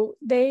so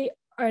they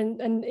are,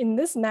 and in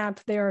this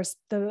map,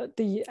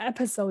 the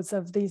episodes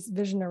of these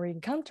visionary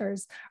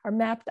encounters are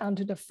mapped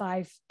onto the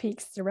 5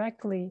 peaks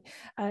directly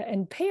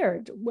and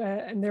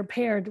they're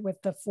paired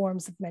with the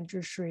forms of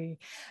Manjushri,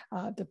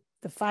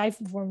 the 5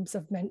 forms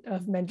of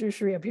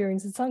Manjushri appearing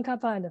to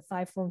Tsongkhapa and the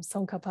 5 forms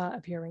Tsongkhapa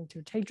appearing to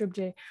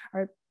Kejubje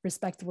are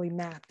respectively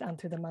mapped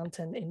onto the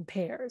mountain in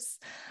pairs.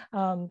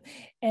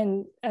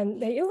 And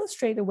they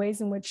illustrate the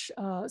ways in which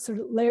sort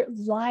of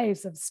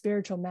lives of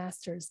spiritual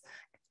masters,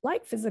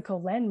 like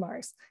physical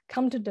landmarks,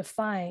 come to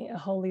define a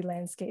holy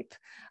landscape,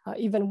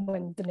 even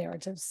when the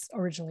narratives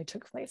originally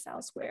took place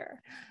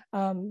elsewhere.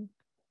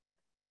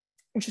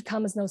 It should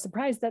come as no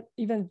surprise that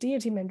even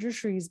deity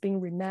Manjushri is being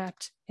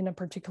remapped in a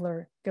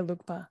particular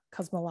Gelugpa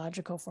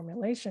cosmological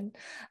formulation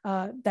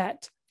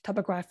that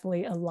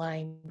topographically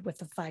aligned with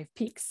the 5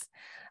 peaks.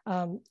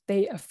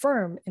 They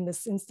affirm, in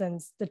this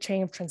instance, the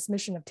chain of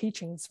transmission of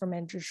teachings from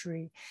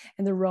Manjushri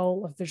and the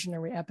role of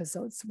visionary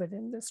episodes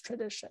within this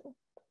tradition.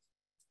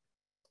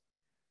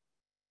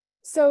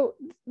 So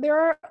there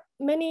are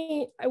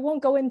many, I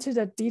won't go into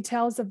the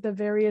details of the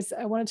various,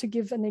 I wanted to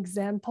give an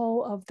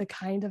example of the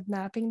kind of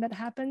mapping that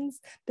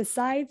happens.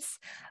 Besides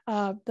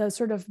the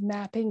sort of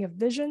mapping of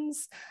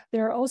visions,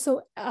 there are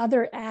also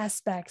other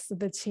aspects of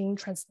the Qing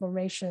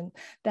transformation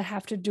that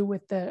have to do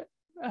with the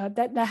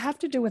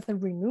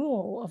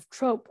renewal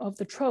of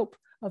the trope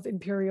of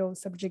imperial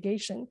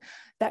subjugation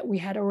that we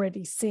had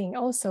already seen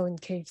also in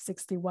Cave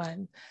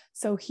 61.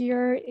 So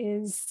here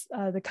is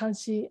the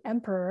Kangxi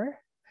Emperor,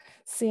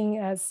 seen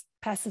as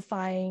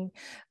pacifying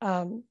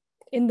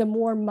in the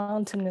more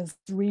mountainous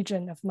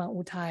region of Mount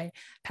Wutai,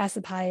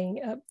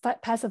 pacifying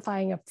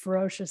a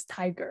ferocious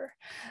tiger.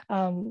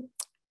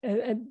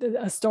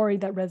 A story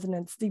that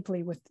resonates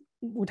deeply with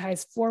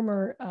Wutai's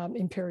former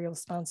imperial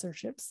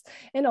sponsorships,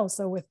 and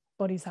also with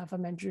Bodhisattva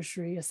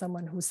Manjushri as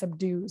someone who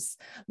subdues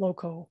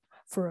local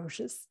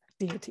ferocious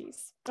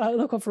deities,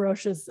 local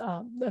ferocious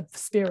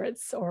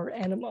spirits or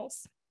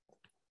animals.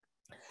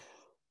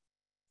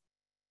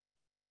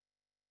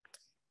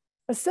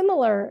 A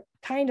similar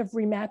kind of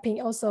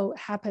remapping also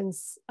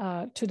happens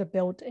to the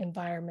built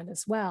environment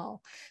as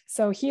well.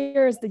 So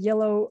here is the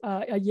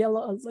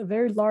a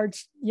very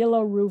large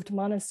yellow roofed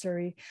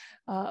monastery,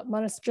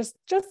 just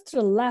to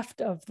the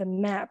left of the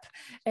map,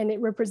 and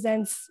it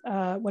represents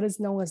what is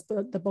known as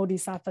the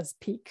Bodhisattva's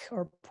Peak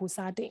or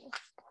Pusading,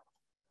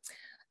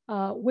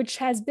 which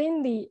has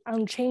been the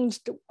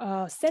unchanged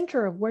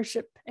center of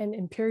worship and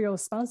imperial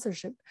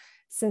sponsorship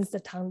since the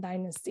Tang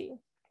Dynasty.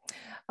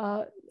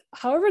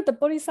 However, the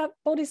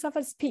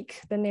Bodhisattva's Peak,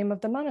 the name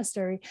of the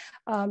monastery,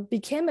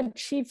 became a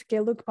chief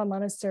Gelugpa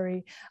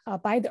monastery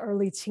by the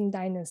early Qing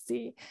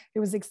dynasty. It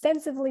was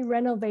extensively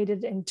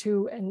renovated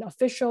into an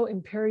official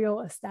imperial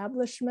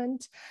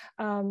establishment.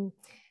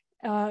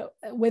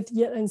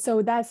 And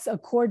so that's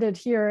accorded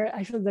here.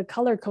 Actually, the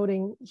color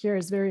coding here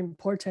is very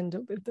important.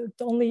 The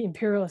only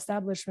imperial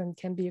establishment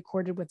can be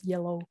accorded with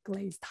yellow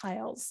glazed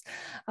tiles.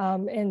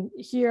 And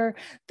here,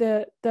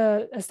 the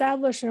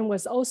establishment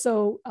was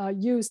also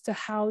used to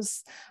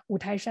house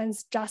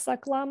Wutaishan's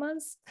Jasak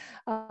lamas,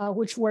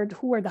 who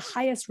were the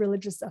highest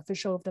religious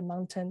official of the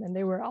mountain, and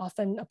they were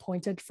often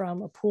appointed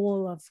from a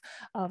pool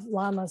of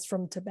lamas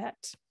from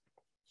Tibet.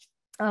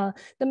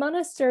 The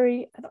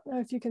monastery, I don't know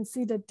if you can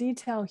see the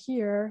detail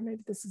here,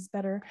 maybe this is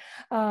better,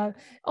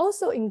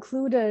 also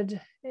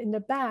included in the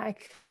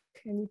back,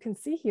 and you can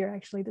see here,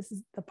 actually, this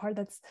is the part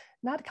that's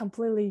not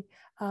completely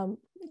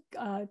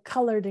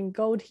colored in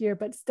gold here,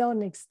 but still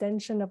an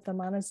extension of the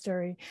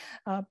monastery,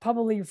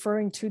 probably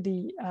referring to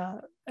the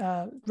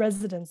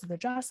residence of the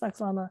Jasak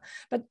Lama.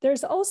 But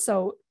there's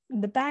also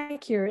in the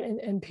back here an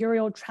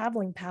imperial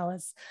traveling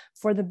palace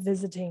for the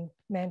visiting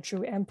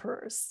Manchu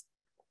emperors.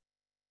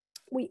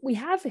 We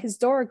have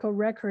historical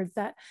records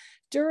that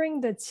during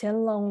the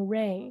Qianlong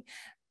reign,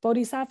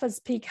 Bodhisattva's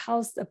Peak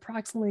housed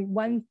approximately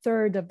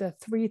 1/3 of the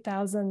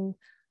 3,000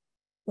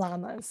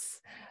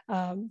 lamas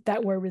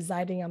that were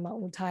residing on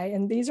Mount Wutai.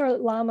 And these are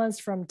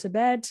lamas from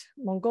Tibet,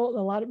 Mongol,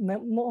 a lot of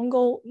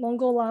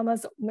Mongol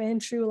lamas,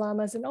 Manchu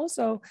lamas, and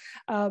also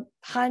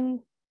Han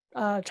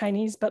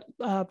Chinese, but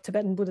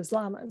Tibetan Buddhist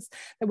lamas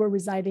that were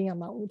residing on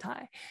Mount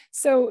Wutai.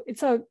 So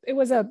it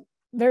was a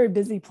very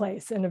busy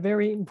place and a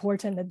very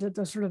important,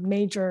 the sort of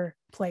major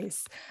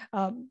place,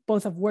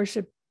 both of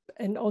worship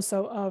and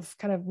also of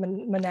kind of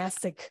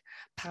monastic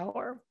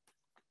power.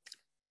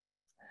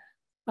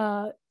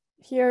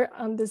 Here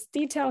on this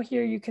detail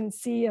here, you can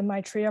see a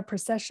Maitreya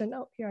procession.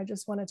 Oh, here I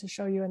just wanted to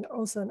show you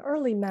also an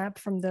early map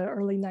from the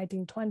early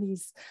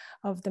 1920s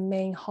of the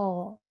main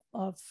hall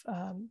of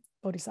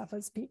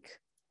Bodhisattva's Peak.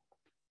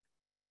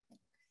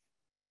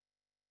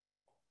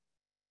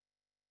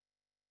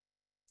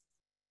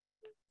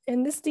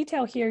 In this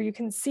detail here, you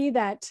can see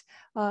that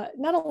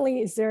not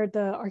only is there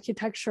the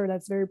architecture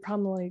that's very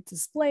prominently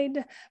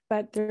displayed,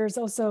 but there's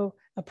also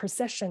a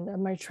procession, a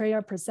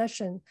Maitreya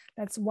procession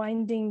that's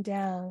winding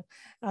down,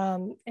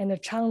 and a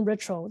Chang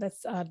ritual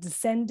that's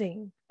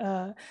descending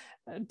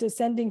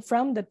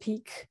from the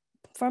peak,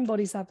 from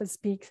Bodhisattva's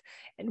Peak,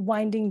 and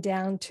winding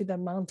down to the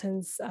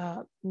mountain's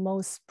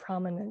most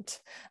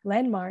prominent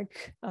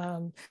landmark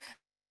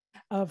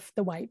of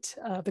the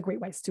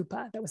Great White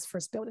Stupa that was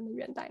first built in the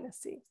Yuan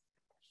Dynasty.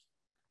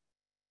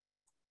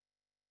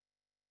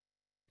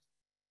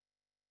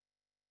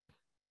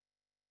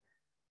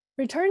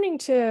 Returning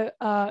to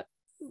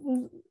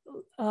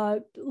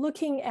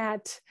looking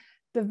at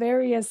the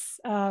various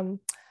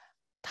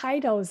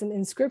titles and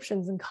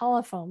inscriptions and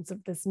colophons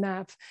of this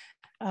map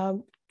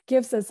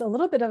gives us a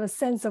little bit of a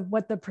sense of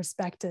what the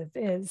perspective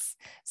is.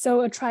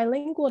 So a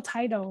trilingual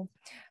title,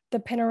 the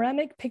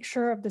panoramic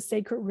picture of the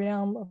sacred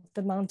realm of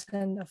the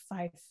mountain of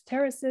 5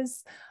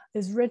 terraces,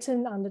 is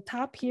written on the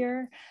top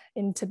here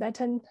in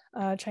Tibetan,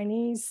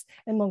 Chinese,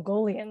 and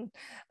Mongolian.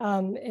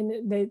 And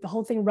the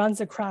whole thing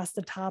runs across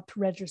the top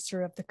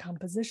register of the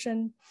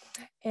composition.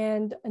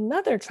 And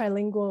another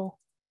trilingual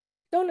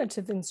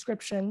donative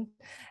inscription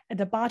at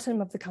the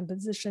bottom of the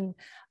composition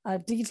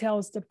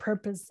details the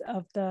purpose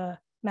of the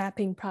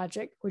mapping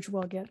project, which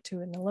we'll get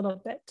to in a little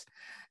bit.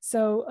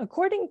 So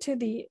according to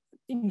the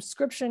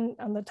inscription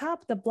on the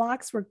top, the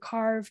blocks were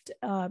carved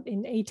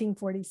in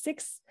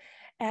 1846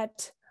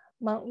 at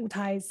Mount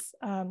Wutai's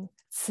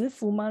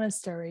Cifu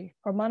Monastery,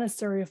 or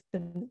Monastery of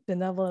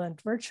Benevolent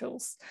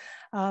Virtues,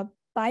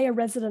 by a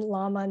resident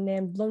Lama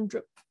named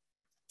Lundrup,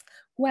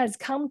 who has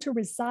come to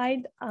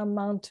reside on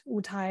Mount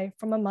Wutai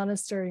from a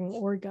monastery in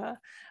Orga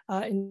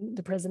in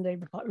the present-day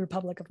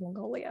Republic of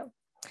Mongolia.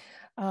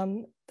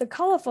 The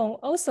colophon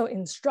also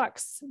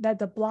instructs that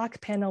the block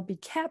panel be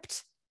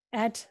kept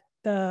at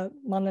the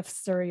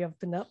monastery of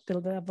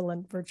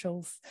benevolent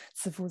virtues,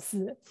 Sifu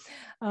Si.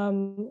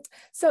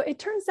 So it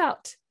turns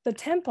out the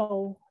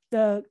temple,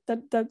 the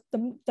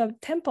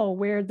temple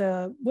where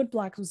the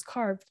woodblock was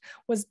carved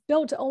was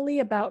built only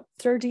about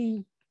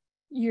 30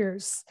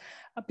 years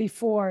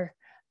before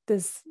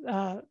this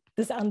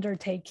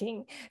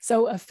undertaking.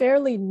 So a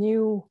fairly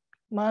new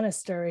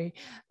monastery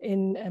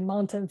in a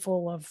mountain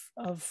full of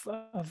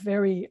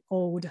very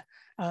old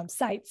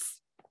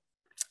sites.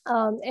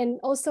 And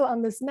also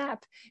on this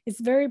map, it's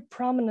very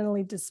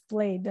prominently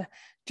displayed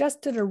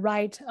just to the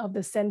right of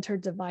the center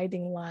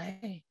dividing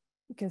line.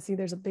 You can see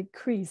there's a big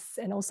crease,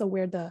 and also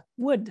where the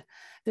wood,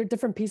 there are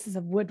different pieces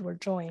of wood were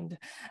joined.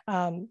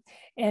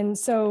 And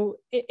so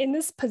in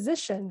this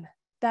position,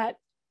 that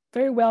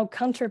very well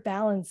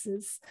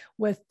counterbalances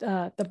with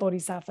the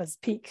Bodhisattva's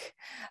peak,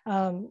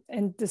 and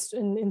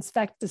in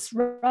fact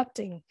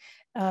disrupting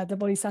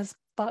the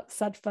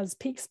Bodhisattva's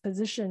peak's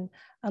position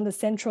on the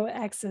central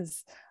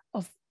axis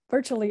of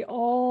virtually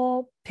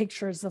all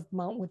pictures of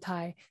Mount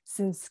Wutai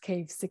since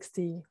cave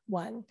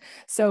 61.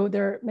 So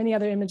there are many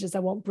other images I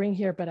won't bring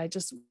here, but I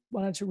just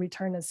wanted to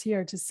return us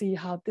here to see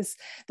how this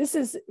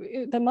is,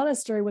 the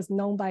monastery was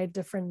known by a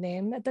different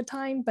name at the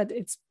time, but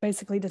it's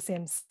basically the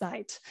same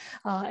site.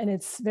 And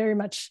it's very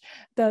much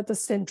the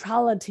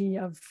centrality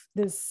of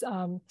this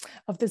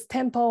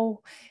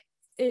temple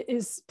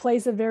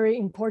plays a very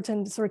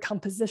important sort of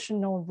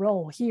compositional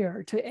role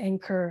here to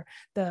anchor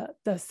the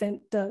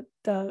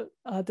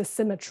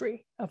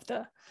symmetry of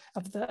the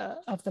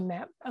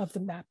map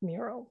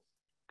mural.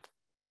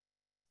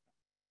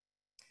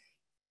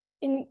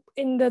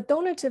 In the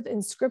donative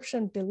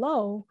inscription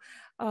below,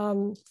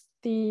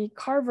 the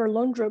carver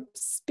Londrup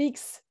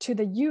speaks to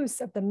the use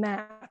of the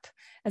map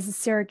as a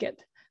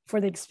surrogate for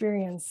the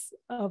experience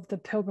of the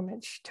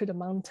pilgrimage to the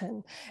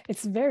mountain.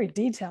 It's very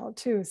detailed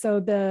too.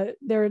 So the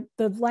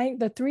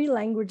three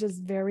languages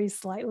vary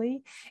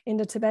slightly in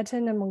the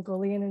Tibetan and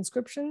Mongolian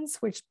inscriptions,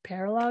 which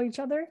parallel each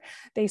other.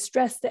 They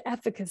stress the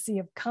efficacy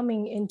of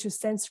coming into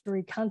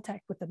sensory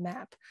contact with the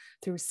map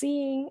through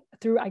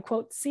I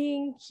quote,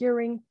 seeing,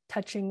 hearing,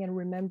 touching, and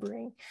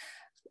remembering,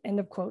 end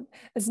of quote,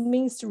 as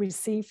means to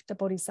receive the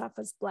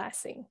Bodhisattva's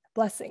blessing.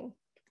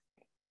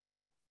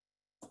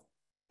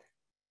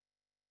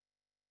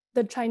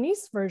 The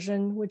Chinese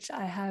version, which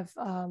I have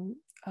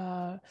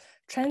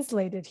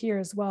translated here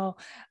as well,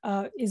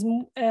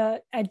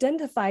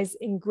 identifies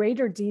in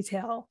greater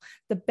detail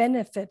the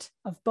benefit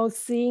of both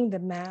seeing the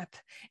map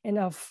and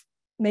of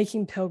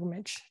making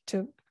pilgrimage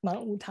to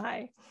Mount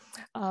Wutai.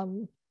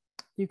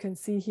 You can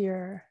see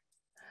here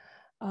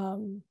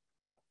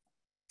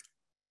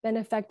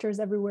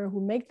benefactors everywhere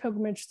who make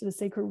pilgrimage to the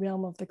sacred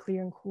realm of the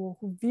clear and cool,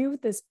 who view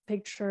this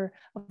picture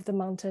of the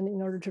mountain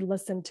in order to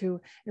listen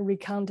to and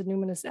recount the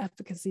numinous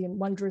efficacy and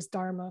wondrous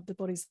dharma of the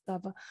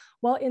Bodhisattva,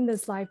 while in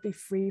this life be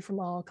free from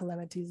all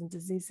calamities and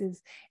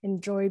diseases,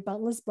 enjoy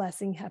boundless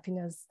blessing,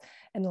 happiness,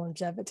 and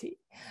longevity.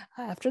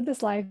 After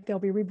this life, they'll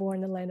be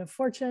reborn in the land of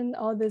fortune.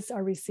 All this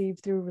are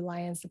received through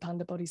reliance upon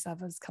the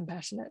Bodhisattva's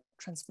compassionate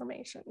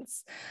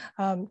transformations.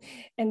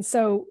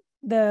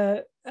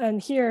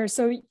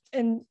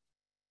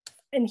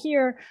 And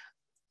here,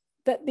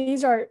 that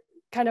these are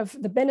kind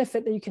of the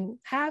benefit that you can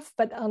have,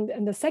 but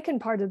in the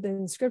second part of the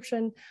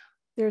inscription,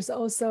 there's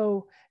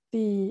also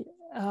the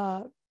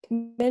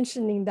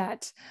mentioning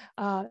that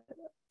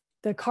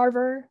the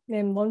carver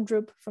named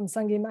Londrup from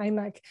Sangim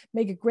Aimak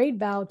make a great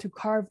vow to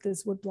carve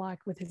this woodblock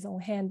with his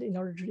own hand in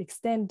order to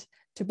extend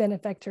to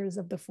benefactors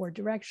of the four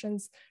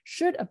directions.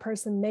 Should a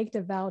person make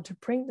the vow to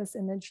print this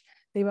image,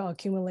 they will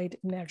accumulate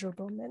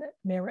immeasurable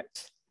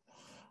merit.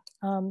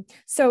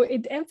 So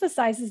it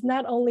emphasizes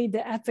not only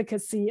the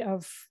efficacy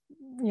of,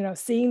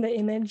 seeing the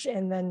image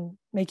and then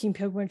making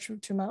pilgrimage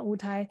to Mount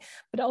Wutai,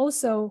 but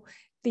also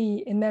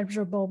the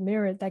immeasurable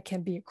merit that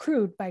can be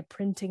accrued by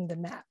printing the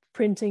map,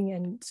 printing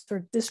and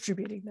sort of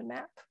distributing the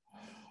map.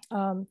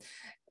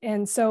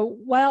 And so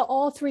while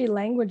all three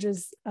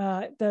languages,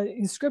 the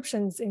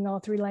inscriptions in all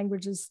three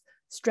languages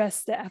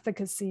stress the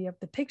efficacy of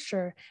the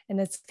picture and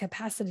its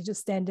capacity to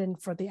stand in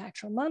for the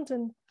actual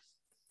mountain,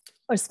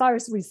 as far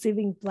as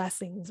receiving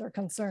blessings are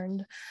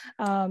concerned.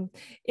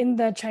 In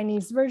the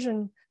Chinese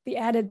version, the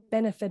added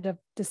benefit of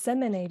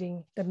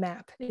disseminating the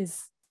map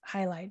is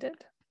highlighted.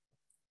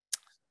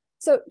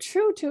 So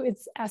true to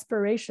its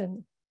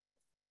aspiration,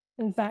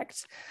 in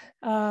fact,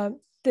 while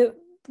the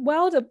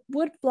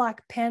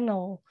woodblock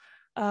panel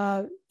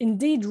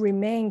indeed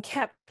remain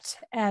kept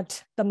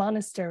at the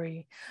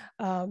monastery,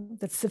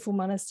 the Sifu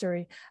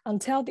monastery,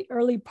 until the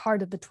early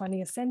part of the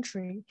 20th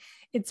century.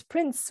 Its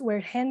prints were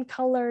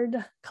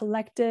hand-colored,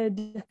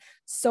 collected,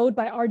 sold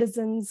by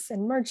artisans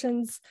and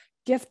merchants,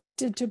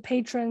 gifted to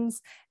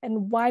patrons,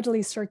 and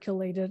widely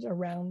circulated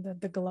around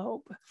the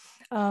globe.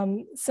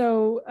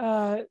 So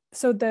the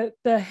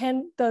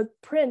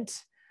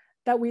print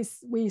that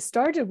we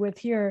started with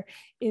here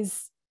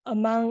is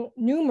among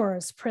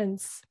numerous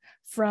prints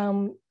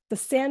from the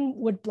sand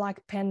woodblock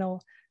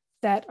panel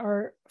that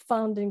are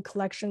found in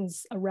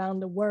collections around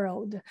the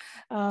world.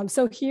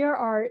 So here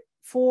are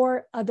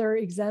 4 other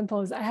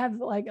examples. I have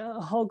like a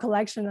whole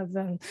collection of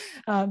them,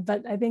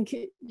 but I think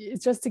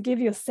it's just to give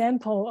you a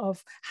sample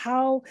of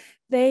how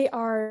they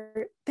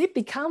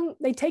take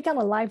on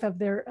a life of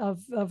their,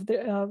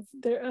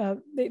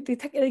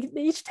 they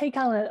each take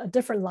on a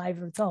different life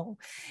of its own.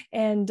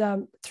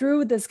 And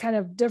through this kind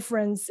of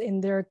difference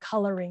in their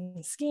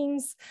coloring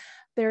schemes,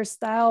 their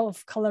style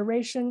of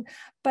coloration,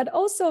 but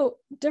also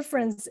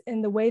difference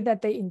in the way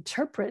that they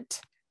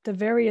interpret the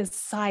various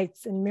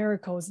sites and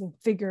miracles and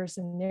figures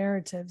and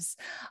narratives.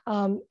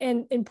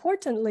 And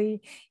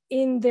importantly,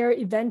 in their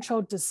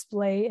eventual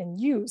display and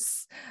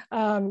use.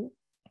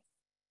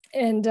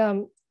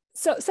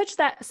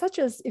 Such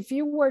as if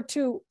you were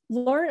to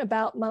learn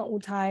about Mount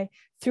Wutai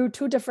through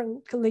 2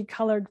 differently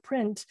colored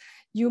print,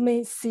 you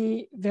may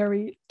see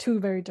 2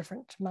 very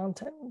different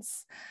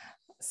mountains.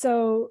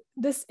 So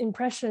this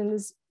impression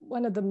is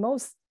one of the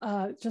most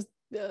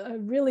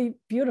really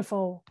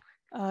beautiful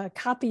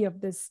copy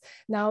of this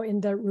now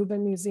in the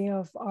Rubin Museum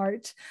of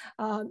Art.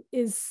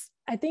 Is,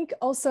 I think,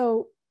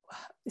 also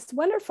it's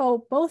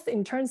wonderful both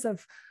in terms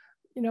of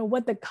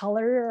what the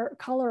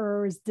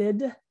colorers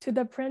did to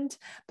the print,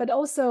 but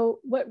also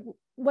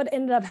what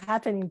ended up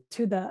happening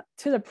to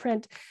the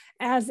print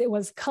as it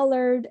was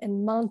colored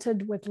and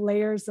mounted with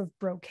layers of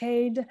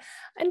brocade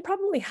and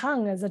probably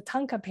hung as a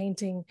tanka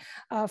painting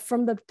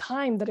from the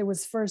time that it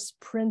was first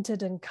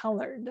printed and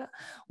colored.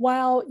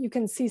 While you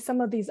can see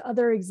some of these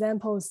other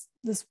examples,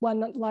 this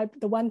one,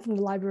 the one from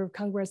the Library of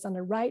Congress on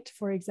the right,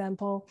 for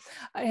example,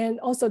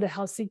 and also the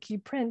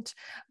Helsinki print,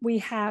 we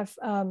have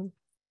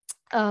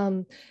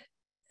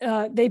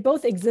they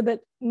both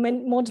exhibit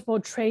multiple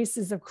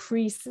traces of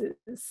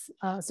creases,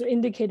 so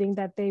indicating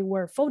that they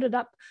were folded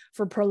up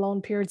for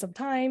prolonged periods of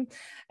time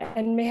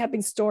and may have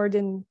been stored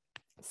in,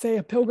 say,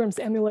 a pilgrim's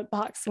amulet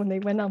box when they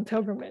went on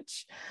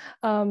pilgrimage.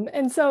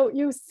 And so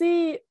you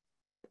see,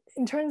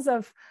 in terms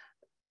of,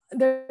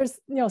 there's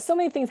so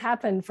many things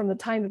happened from the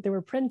time that they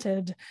were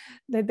printed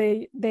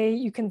that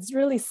you can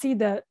really see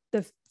the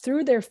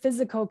through their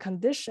physical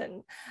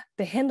condition,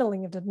 the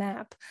handling of the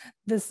map,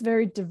 this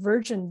very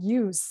divergent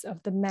use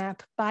of the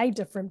map by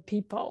different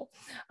people.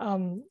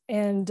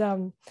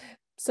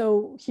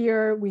 So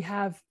here we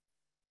have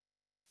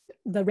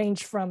the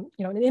range from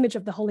an image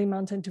of the Holy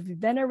Mountain to be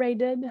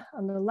venerated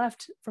on the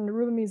left from the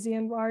Rubin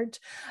Museum of Art,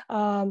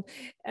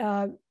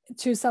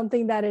 to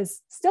something that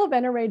is still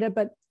venerated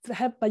but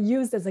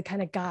used as a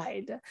kind of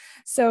guide.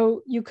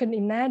 So you can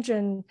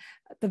imagine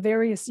the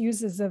various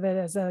uses of it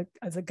as a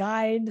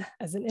guide,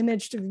 as an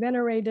image to be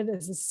venerated,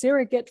 as a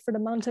surrogate for the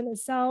mountain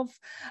itself,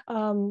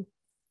 and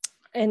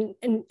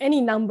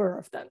any number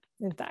of them,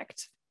 in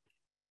fact.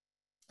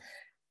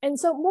 And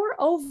so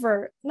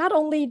moreover, not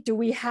only do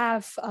we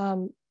have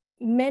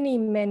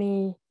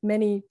many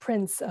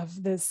prints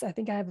of this, I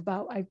think I have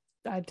I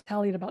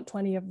tallied about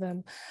 20 of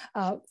them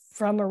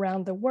from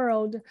around the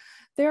world.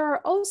 There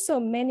are also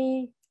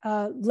many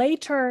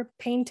later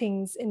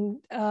paintings in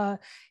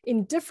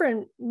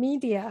different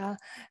media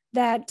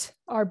that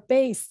are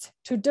based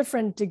to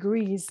different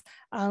degrees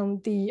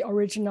on the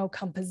original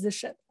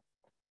composition.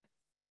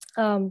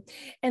 And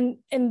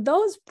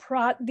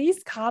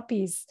these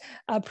copies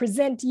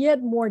present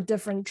yet more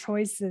different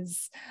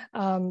choices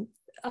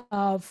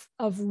of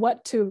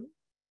what to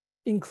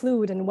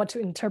include and what to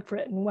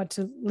interpret and what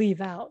to leave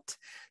out.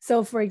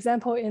 So for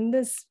example, in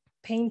this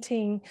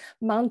painting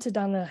mounted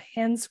on a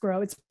hand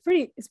scroll, it's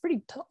pretty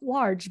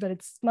large, but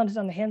it's mounted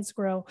on a hand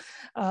scroll.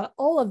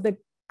 All of the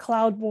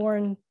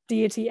cloud-born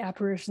deity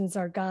apparitions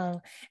are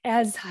gone,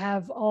 as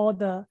have all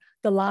the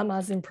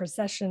lamas in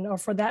procession, or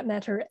for that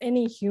matter,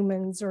 any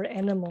humans or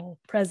animal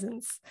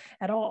presence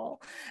at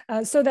all.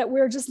 So that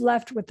we're just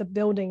left with the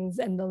buildings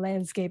and the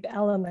landscape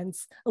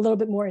elements a little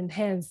bit more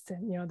enhanced.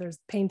 And there's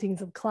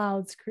paintings of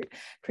clouds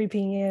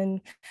creeping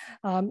in,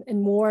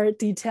 and more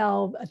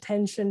detailed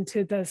attention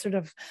to the sort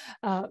of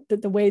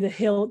the way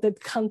the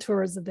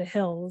contours of the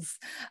hills,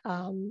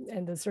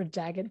 and the sort of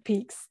jagged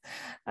peaks.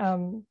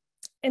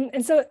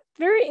 And so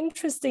very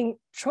interesting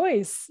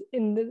choice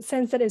in the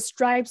sense that it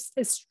strips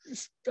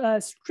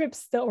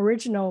the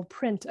original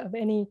print of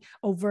any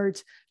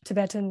overt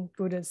Tibetan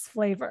Buddhist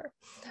flavor.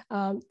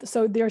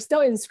 So there are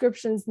still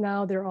inscriptions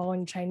now, they're all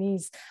in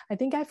Chinese. I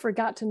think I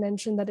forgot to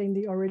mention that in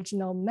the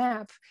original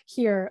map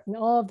here, in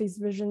all of these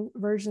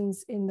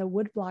versions in the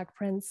woodblock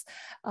prints,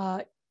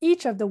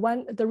 each of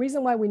the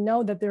reason why we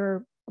know that there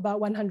are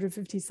about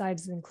 150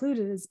 sites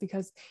included is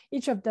because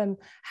each of them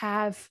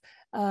have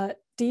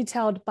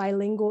detailed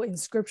bilingual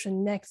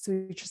inscription next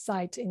to each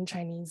site in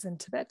Chinese and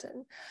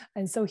Tibetan.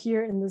 And so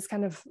here in this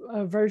kind of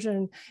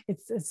version,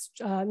 it's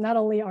not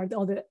only are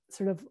all the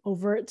sort of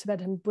overt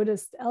Tibetan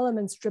Buddhist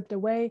elements stripped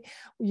away,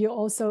 you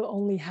also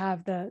only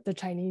have the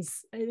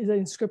Chinese, the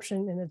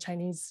inscription in the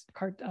Chinese,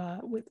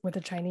 with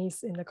the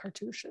Chinese in the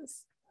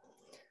cartouches.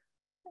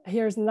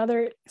 Here's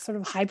another sort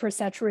of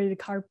hyper-saturated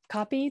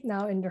copy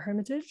now in the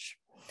Hermitage.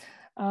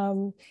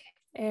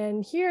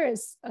 And here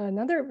is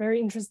another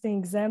very interesting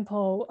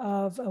example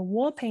of a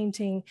wall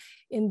painting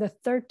in the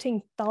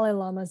 13th Dalai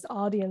Lama's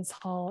audience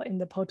hall in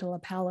the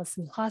Potala Palace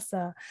in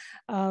Lhasa.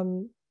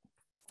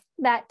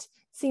 that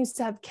seems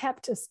to have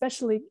kept,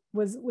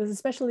 was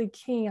especially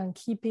keen on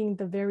keeping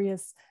the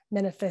various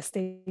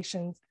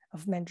manifestations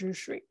of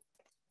Manjushri.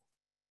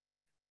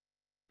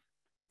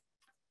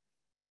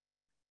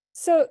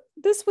 So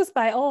this was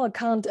by all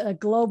account a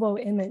global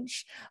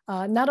image,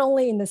 not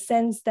only in the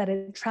sense that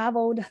it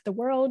traveled the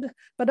world,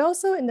 but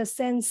also in the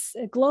sense,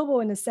 global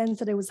in the sense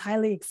that it was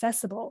highly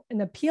accessible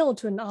and appealed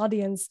to an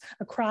audience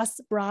across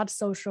broad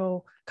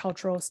social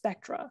cultural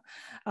spectra,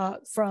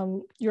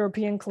 from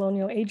European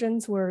colonial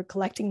agents who were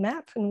collecting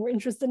maps and were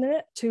interested in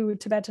it, to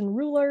Tibetan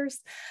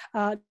rulers,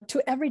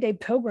 to everyday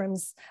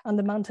pilgrims on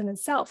the mountain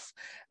itself.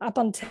 Up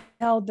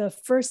until the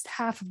first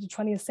half of the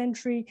 20th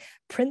century,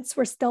 prints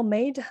were still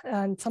made,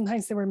 and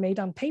sometimes they were made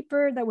on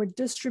paper that were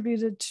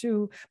distributed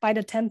by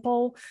the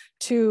temple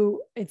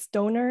to its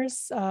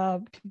donors,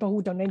 people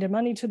who donated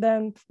money to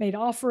them, made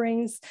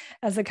offerings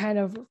as a kind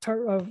of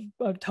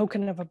a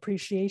token of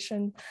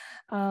appreciation.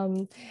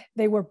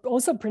 They were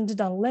also printed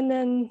on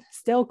linen,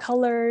 still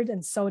colored,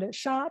 and sold at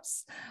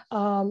shops.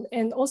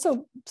 And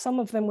also some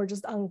of them were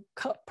just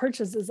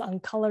purchased as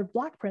uncolored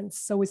block prints.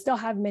 So we still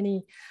have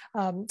many,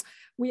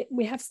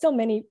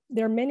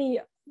 there are many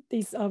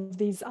of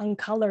these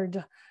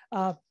uncolored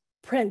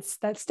prints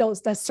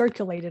that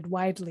circulated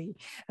widely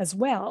as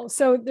well.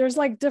 So there's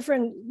like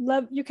different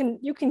you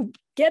can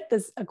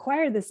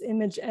acquire this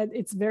image at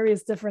its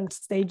various different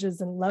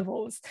stages and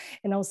levels,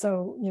 and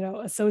also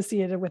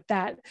associated with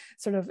that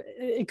sort of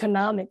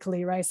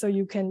economically, right? So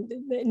you can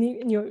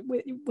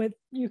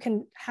you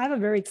can have a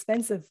very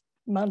expensive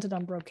mounted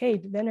on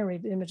brocade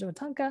venerated image of a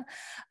tanka,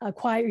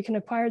 you can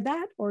acquire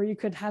that, or you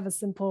could have a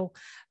simple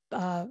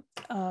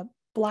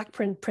block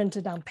print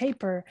printed on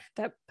paper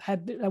that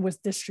was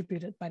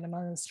distributed by the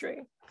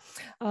monastery.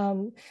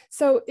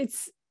 So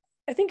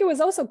I think it was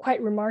also quite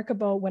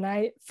remarkable when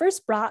I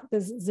first brought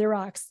this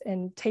Xerox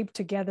and taped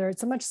together.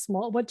 It's a much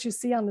what you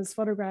see on this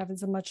photograph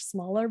is a much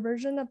smaller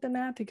version of the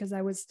map, because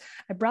I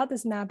brought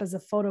this map as a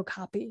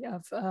photocopy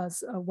of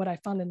what I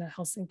found in the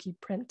Helsinki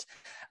print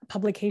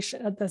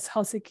publication, a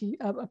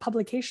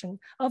publication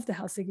of the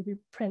Helsinki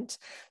print.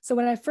 So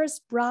when I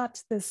first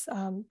brought this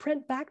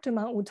print back to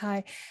Mount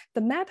Wutai,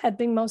 the map had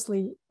been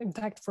mostly, in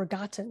fact,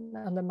 forgotten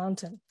on the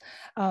mountain.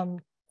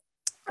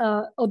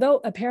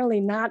 Although apparently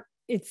not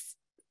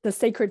the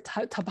sacred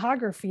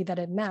topography that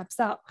it maps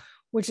out,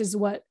 which is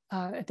what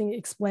I think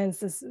explains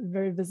this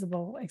very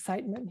visible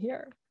excitement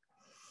here.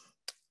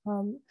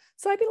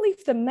 So I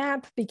believe the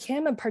map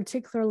became a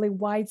particularly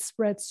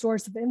widespread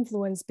source of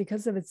influence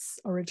because of its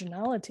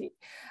originality.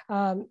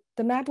 The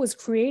map was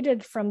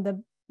created from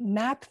the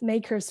map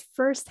maker's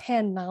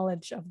firsthand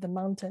knowledge of the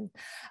mountain,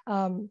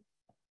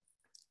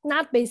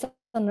 not based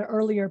on an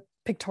earlier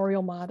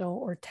pictorial model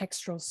or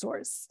textual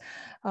source.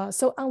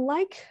 So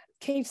unlike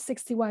Cave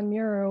 61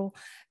 mural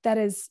that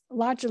is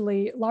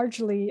largely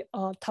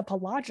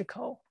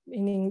topological,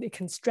 meaning it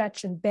can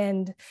stretch and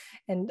bend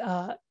and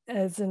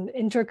as an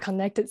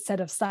interconnected set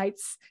of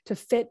sites to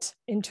fit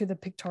into the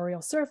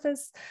pictorial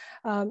surface.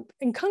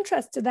 In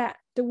contrast to that,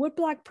 the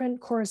woodblock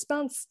print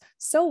corresponds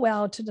so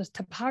well to the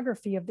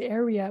topography of the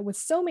area with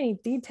so many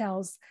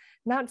details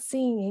not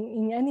seen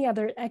in any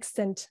other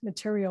extant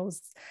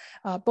materials,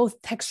 both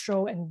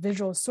textual and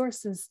visual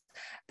sources,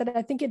 that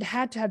I think it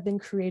had to have been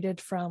created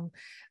from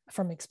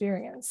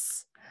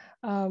experience.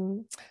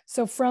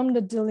 So from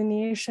the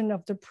delineation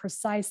of the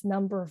precise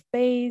number of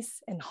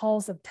bays and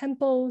halls of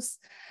temples,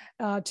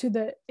 to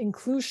the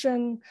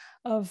inclusion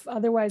of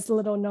otherwise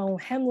little known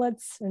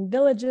hamlets and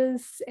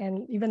villages,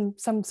 and even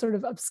some sort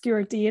of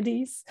obscure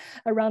deities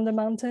around the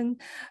mountain,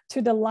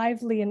 to the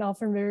lively and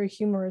often very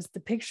humorous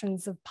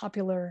depictions of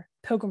popular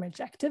pilgrimage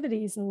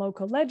activities and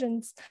local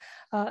legends,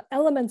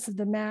 elements of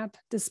the map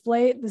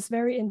display this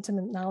very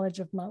intimate knowledge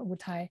of Mount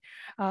Wutai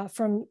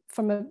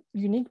from a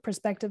unique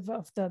perspective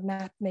of the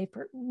map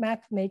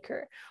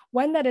maker,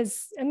 one that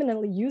is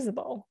eminently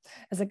usable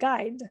as a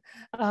guide,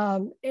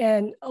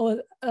 and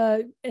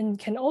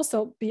can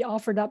also be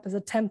offered up as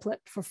a template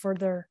for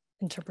further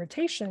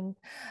interpretation.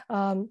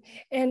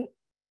 And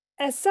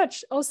as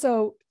such,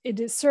 also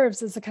it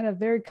serves as a kind of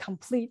very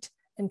complete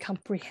and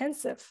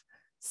comprehensive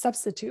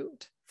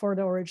substitute for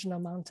the original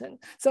mountain.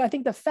 So I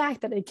think the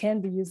fact that it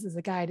can be used as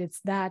a guide, it's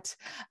that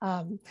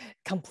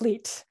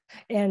complete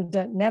and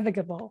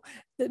navigable,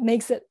 that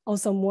makes it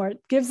also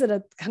gives it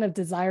a kind of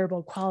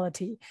desirable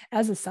quality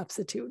as a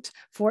substitute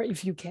for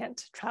if you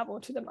can't travel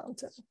to the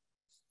mountain.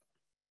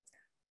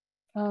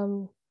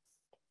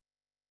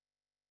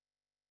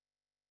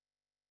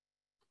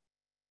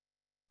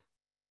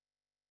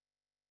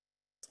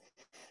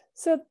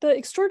 So the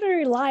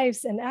extraordinary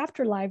lives and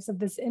afterlives of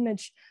this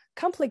image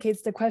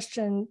complicates the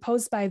question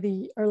posed by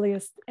the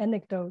earliest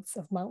anecdotes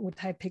of Mount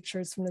Wutai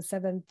pictures from the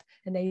 7th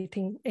and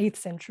 8th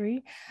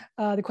century,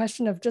 the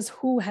question of just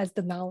who has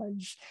the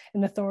knowledge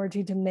and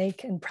authority to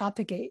make and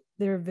propagate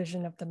their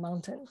vision of the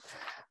mountain.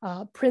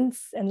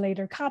 Prints and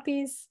later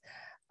copies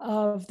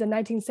of the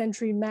 19th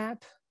century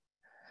map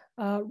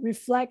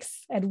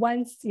reflects at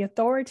once the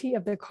authority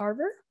of the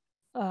carver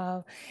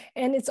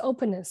and its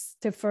openness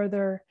to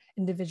further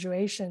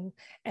individuation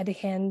at the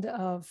hand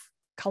of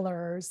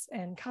colorers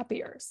and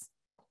copiers.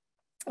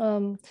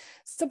 So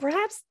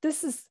perhaps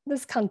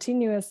this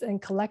continuous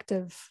and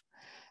collective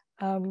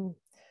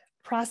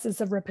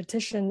process of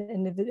repetition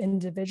and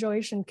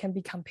individuation can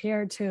be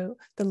compared to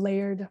the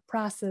layered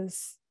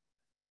process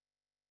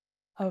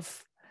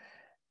of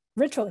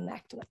ritual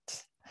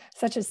enactment,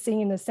 such as seen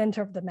in the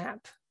center of the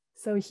map.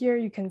 So here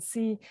you can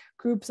see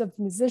groups of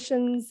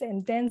musicians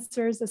and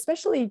dancers,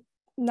 especially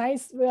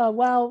nice,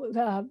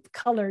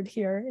 colored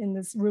here in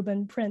this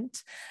Reuben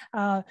print,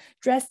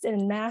 dressed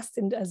and masked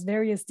as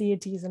various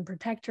deities and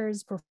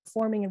protectors,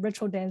 performing a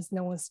ritual dance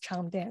known as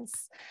Cham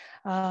dance.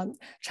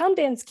 Cham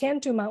dance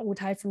came to Mount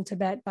Wutai from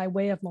Tibet by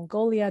way of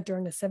Mongolia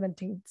during the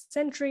 17th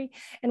century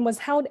and was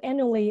held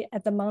annually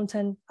at the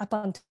mountain up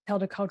until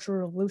the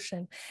Cultural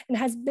Revolution and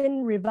has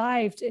been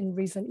revived in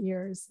recent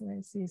years. And I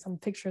see some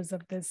pictures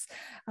of this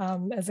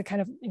as a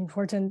kind of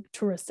important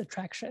tourist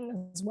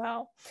attraction as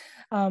well.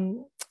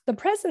 The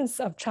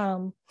presence of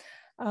Cham,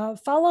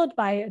 followed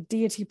by a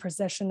deity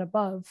procession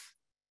above,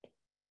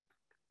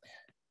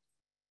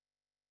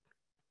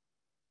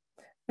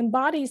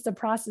 embodies the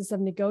process of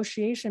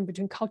negotiation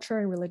between culture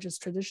and religious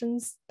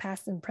traditions,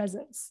 past and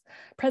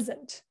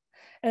present.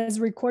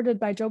 As recorded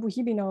by Jobu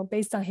Hibino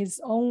based on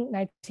his own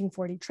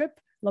 1940 trip,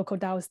 local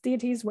Taoist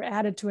deities were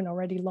added to an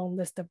already long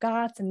list of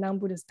gods and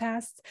non-Buddhist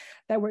pasts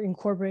that were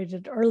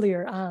incorporated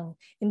earlier on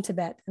in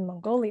Tibet and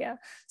Mongolia.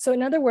 So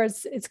in other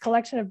words, its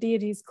collection of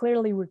deities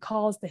clearly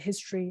recalls the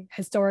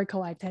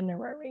historical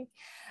itinerary,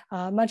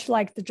 much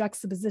like the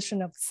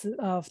juxtaposition of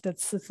the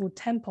Sifu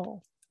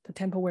temple, the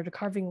temple where the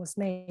carving was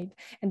made,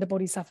 and the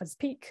Bodhisattva's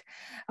peak.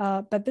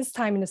 But this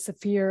time in the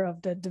sphere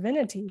of the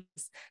divinities,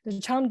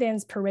 the Cham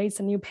dance parades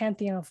a new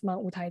pantheon of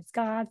Mount Wutai's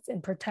gods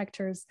and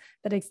protectors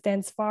that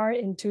extends far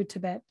into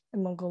Tibet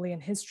and Mongolian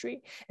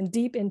history and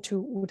deep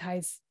into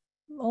Wutai's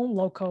own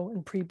local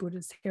and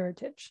pre-Buddhist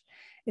heritage.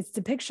 Its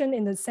depiction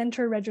in the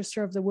center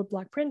register of the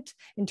woodblock print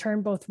in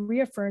turn both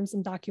reaffirms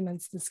and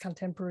documents this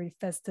contemporary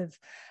festive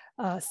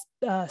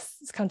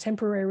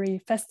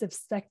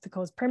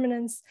spectacle's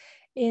permanence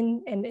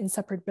in and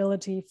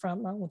inseparability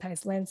from Mount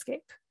Wutai's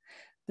landscape.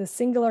 The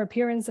singular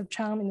appearance of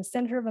Cham in the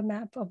center of a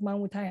map of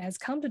Mount Wutai has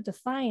come to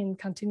define and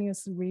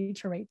continuously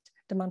reiterate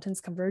the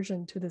mountain's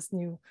conversion to this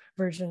new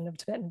version of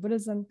Tibetan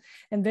Buddhism,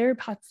 and very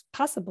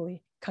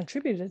possibly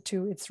contributed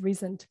to its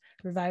recent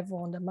revival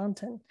on the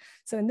mountain.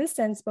 So in this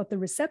sense, both the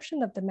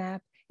reception of the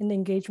map and the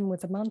engagement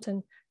with the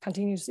mountain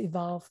continues to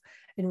evolve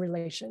in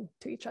relation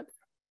to each other.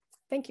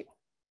 Thank you.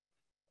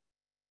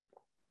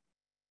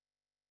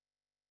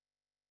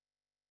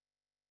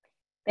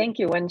 Thank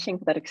you, Wen-shing,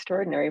 for that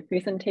extraordinary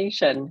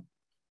presentation.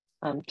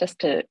 Just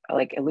to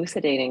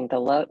elucidating the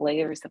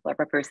layers of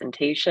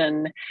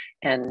representation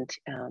and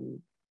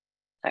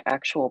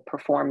actual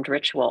performed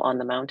ritual on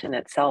the mountain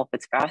itself.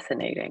 It's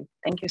fascinating.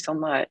 Thank you so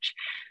much.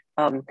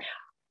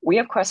 We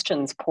have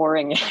questions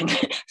pouring in,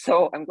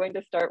 so I'm going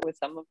to start with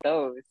some of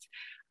those.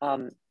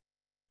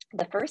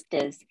 The first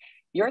is,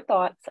 your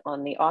thoughts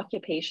on the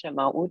occupation of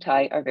Mount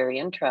Wutai are very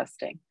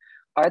interesting.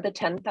 Are the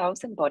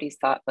 10,000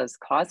 bodhisattvas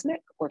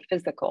cosmic or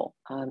physical?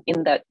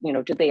 In that,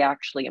 do they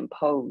actually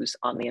impose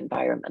on the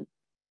environment?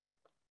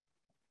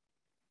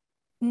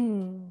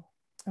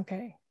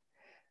 Okay.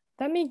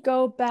 Let me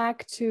go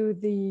back to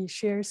the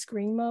share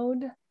screen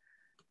mode.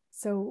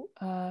 So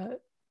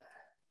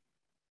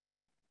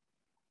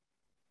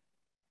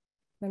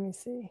let me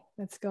see.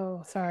 Let's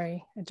go.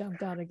 Sorry, I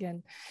jumped out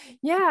again.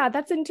 Yeah,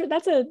 that's an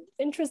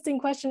interesting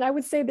question. I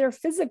would say they're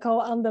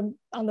physical on the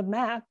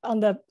map,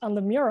 on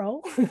the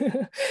mural,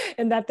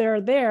 and that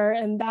they're there,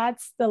 and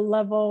that's the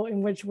level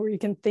in which you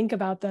can think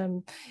about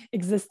them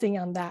existing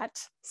on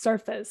that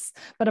surface.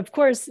 But of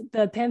course,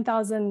 the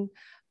 10,000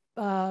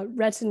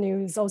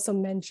 retinue is also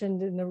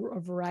mentioned in a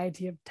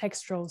variety of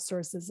textual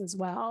sources as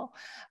well.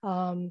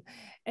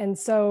 And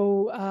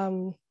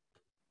so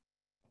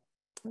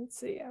let's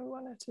see, I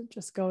wanted to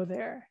just go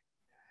there.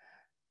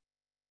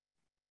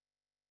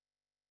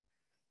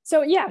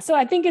 So yeah, so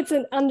I think it's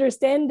an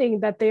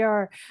understanding that they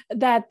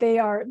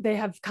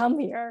have come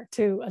here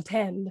to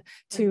attend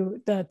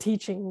to the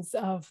teachings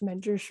of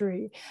Manchu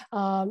Sri.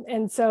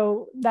 And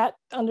so that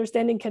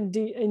understanding can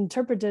be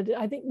interpreted.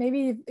 I think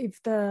maybe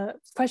if the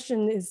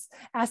question is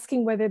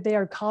asking whether they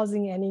are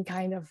causing any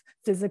kind of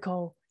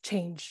physical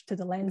change to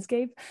the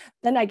landscape,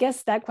 then I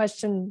guess that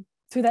question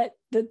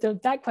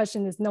that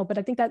question is no, but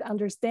I think that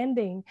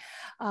understanding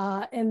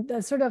and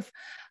the sort of,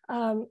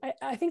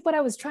 I think what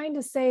I was trying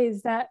to say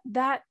is that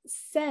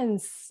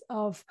sense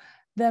of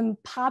them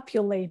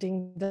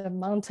populating the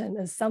mountain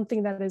is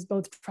something that is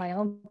both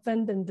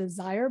triumphant and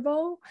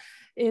desirable,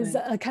 is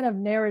a kind of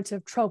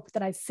narrative trope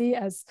that I see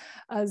as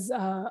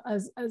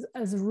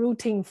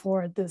rooting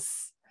for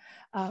this,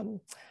 as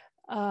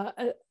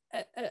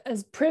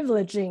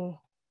privileging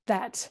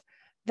that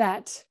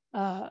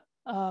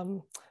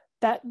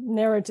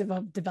narrative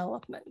of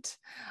development.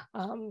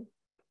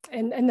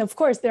 And of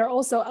course, there are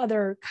also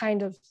other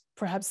kind of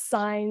perhaps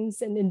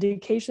signs and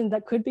indications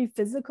that could be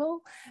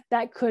physical,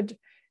 that could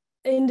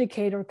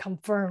indicate or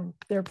confirm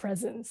their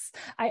presence?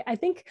 I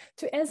think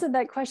to answer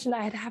that question,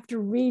 I'd have to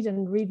read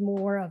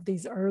more of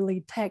these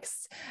early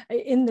texts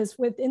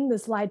within the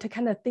slide to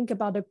kind of think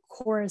about the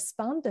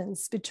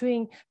correspondence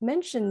between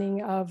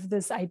mentioning of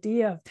this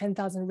idea of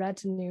 10,000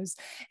 retinues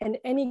and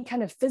any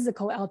kind of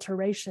physical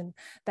alteration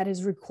that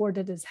is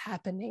recorded as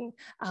happening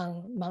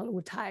on Mount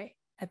Wutai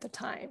at the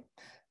time.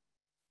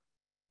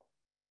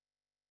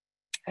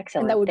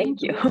 Excellent,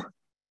 thank you.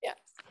 Yeah.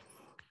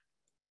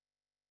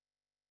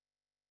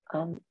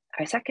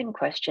 Our second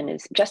question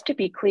is, just to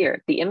be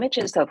clear, the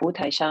images of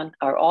Wutai Shan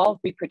are all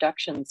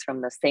reproductions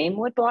from the same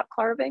woodblock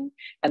carving,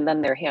 and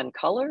then they're hand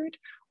colored,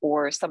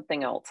 or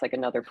something else, like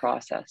another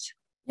process?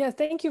 Yeah,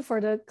 thank you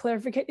for the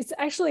clarification. It's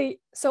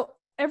actually, so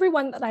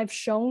everyone that I've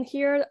shown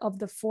here of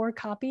the 4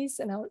 copies,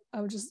 and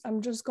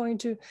I'm just going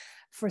to,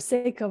 for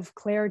sake of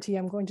clarity,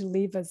 I'm going to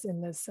leave us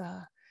in this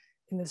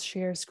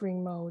share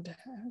screen mode.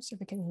 Let's see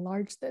if I can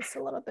enlarge this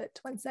a little bit.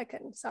 1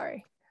 second,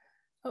 sorry.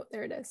 Oh,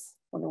 there it is.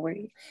 Oh, no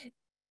worries.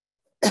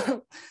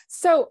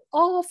 So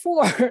all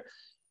 4,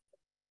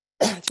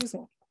 excuse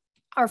me,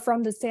 are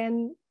from the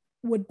same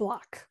wood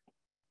block.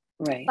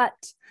 Right.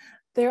 But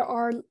there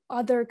are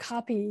other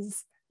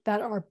copies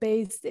that are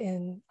based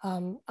in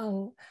on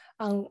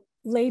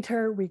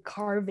later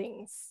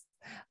recarvings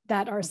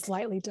that are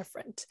slightly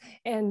different.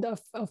 And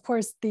of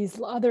course, these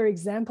other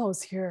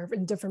examples here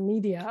in different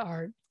media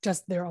are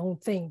just their own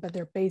thing, but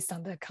they're based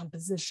on the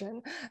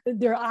composition.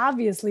 They're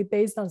obviously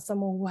based on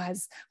someone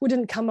who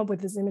didn't come up with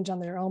this image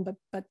on their own,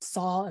 but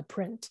saw a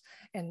print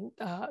and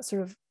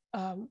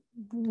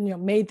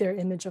made their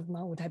image of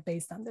Mount Wutai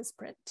based on this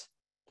print.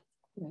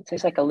 So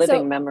it's like a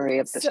living memory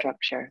of the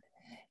structure.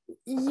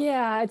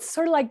 Yeah, it's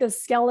sort of like the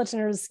skeleton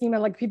or the schema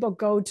like people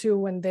go to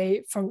when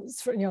they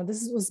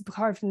this was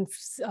carved in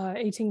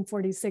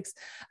 1846.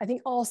 I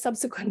think all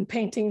subsequent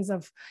paintings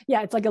of,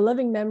 it's like a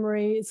living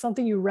memory. It's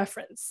something you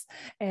reference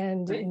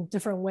and in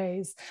different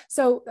ways.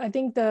 So I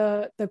think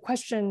the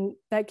question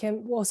that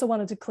Kim also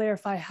wanted to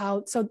clarify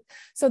how, so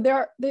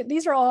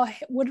these are all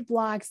wood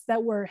blocks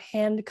that were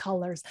hand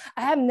colors.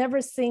 I have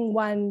never seen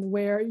one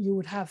where you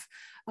would have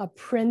a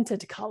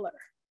printed color.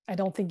 I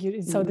don't think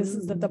you, so this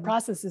is the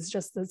process is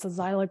just, it's a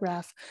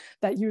xylograph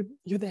that you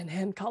then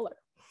hand color.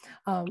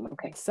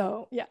 Okay.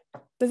 So yeah,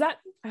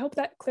 I hope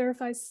that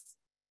clarifies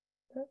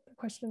the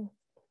question.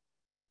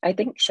 I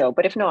think so,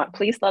 but if not,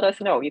 please let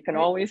us know. You can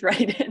always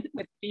write in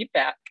with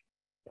feedback.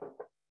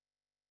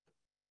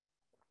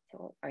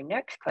 So our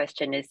next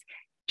question is,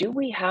 do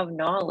we have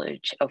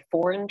knowledge of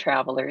foreign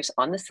travelers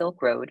on the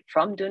Silk Road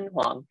from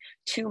Dunhuang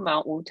to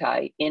Mount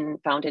Wutai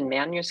found in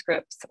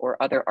manuscripts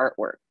or other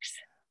artworks?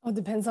 Oh,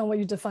 depends on what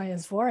you define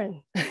as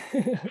foreign.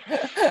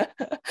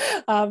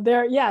 So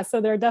there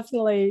are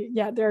definitely,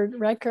 there are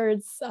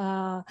records.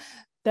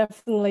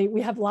 Definitely,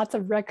 we have lots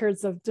of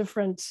records of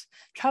different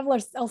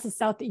travelers, also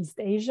Southeast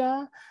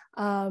Asia.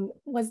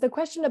 Was the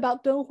question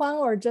about Dunhuang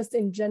or just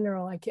in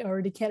general? I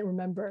already can't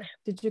remember.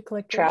 Did you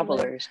click?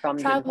 Travelers from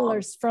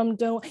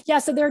Dunhuang. Yeah,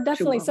 so there are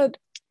definitely,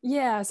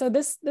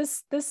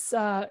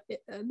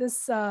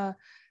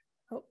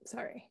 oh,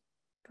 sorry.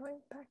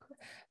 Going backward.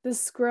 This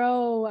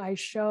scroll I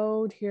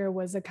showed here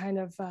was a kind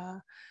of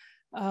a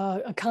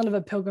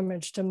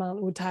pilgrimage to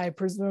Mount Wutai,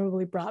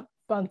 presumably brought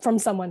from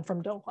someone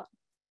from Dunhuang.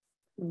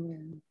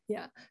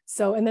 Yeah.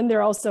 So, and then there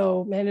are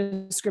also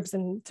manuscripts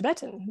in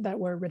Tibetan that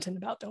were written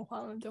about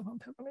Dunhuang and Dunhuang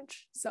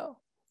pilgrimage. So,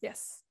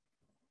 yes.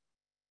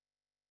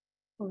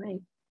 All right.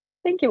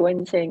 Thank you,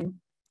 Wen-shing.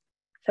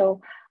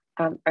 So,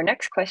 our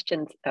next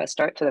question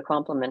starts with a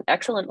compliment.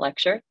 Excellent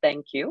lecture.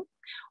 Thank you.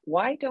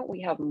 Why don't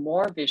we have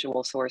more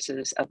visual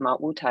sources of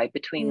Mount Wutai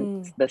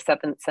between the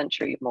 7th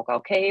century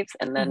Mogao caves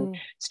and then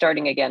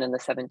starting again in the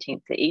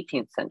 17th to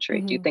 18th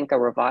century? Do you think a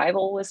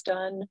revival was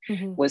done?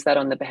 Was that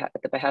on at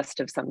the behest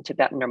of some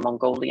Tibetan or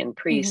Mongolian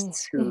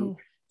priests who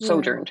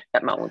sojourned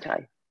at Mount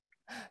Wutai?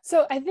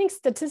 So I think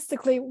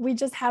statistically, we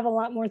just have a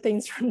lot more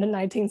things from the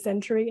 19th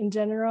century in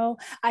general.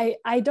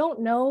 I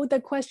don't know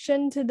the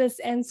question to this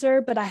answer,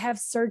 but I have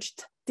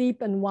searched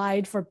deep and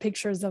wide for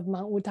pictures of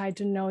Mount Wutai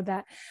to know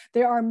that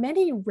there are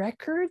many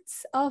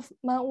records of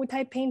Mount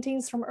Wutai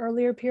paintings from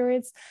earlier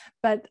periods,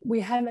 but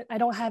I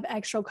don't have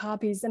actual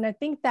copies. And I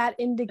think that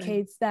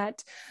indicates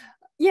that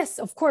yes,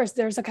 of course,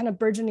 there's a kind of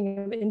burgeoning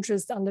of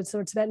interest on the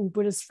sort of Tibetan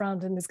Buddhist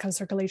front, and this kind of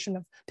circulation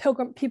of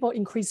people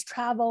increased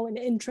travel and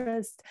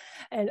interest,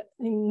 and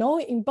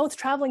knowing both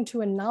traveling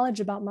to and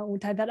knowledge about Mount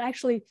Wutai, that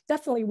actually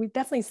we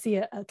definitely see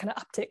a kind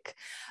of uptick.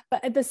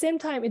 But at the same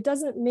time, it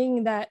doesn't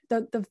mean that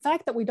the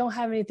fact that we don't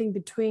have anything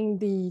between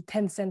the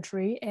 10th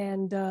century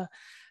and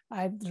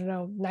I don't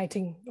know,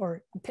 19th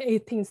or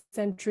 18th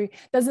century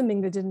doesn't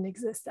mean they didn't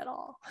exist at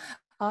all.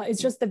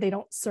 It's just that they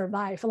don't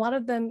survive. A lot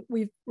of them,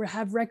 we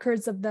have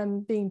records of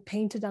them being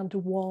painted onto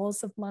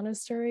walls of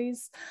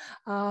monasteries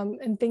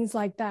and things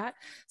like that.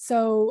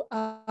 So,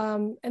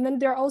 and then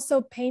there are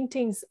also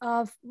paintings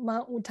of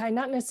Mount Wutai,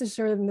 not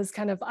necessarily in this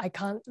kind of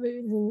icon,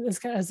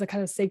 as a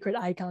kind of sacred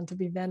icon to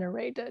be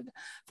venerated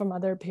from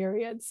other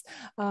periods.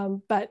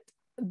 But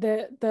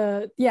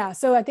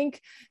so I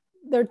think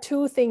there are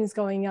two things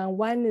going on.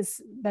 One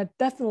is that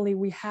definitely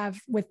we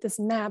have with this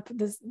map,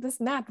 this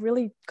map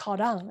really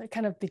caught on. It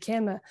kind of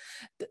became a,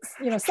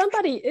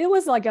 somebody, it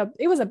was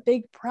a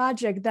big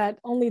project that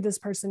only this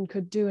person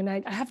could do. And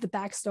I have the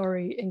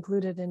backstory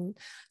included in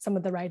some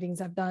of the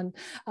writings I've done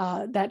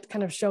that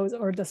kind of shows,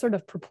 or the sort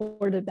of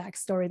purported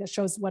backstory that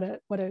shows what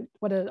an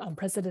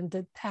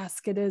unprecedented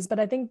task it is. But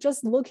I think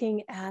just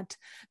looking at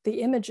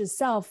the image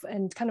itself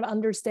and kind of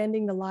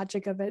understanding the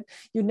logic of it,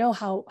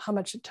 how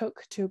much it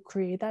took to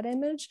create that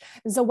image.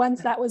 And so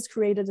once that was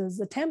created as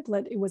a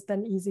template, it was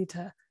then easy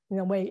to, in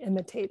a way,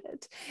 imitate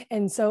it.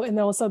 And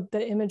also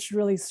the image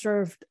really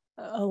served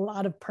a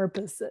lot of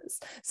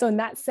purposes. So in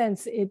that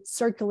sense, it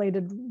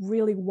circulated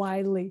really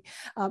widely.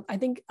 I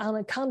think on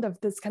account of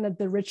this kind of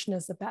the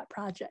richness of that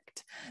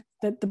project,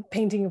 that the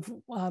painting of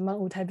Mount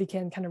Wutai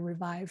became kind of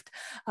revived.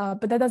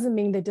 But that doesn't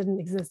mean they didn't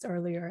exist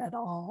earlier at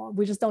all.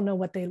 We just don't know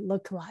what they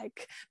look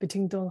like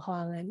between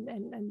Dunhuang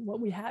and what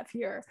we have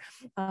here.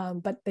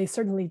 But they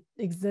certainly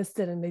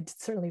existed and they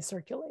certainly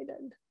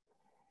circulated.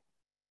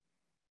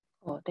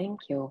 Oh, thank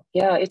you.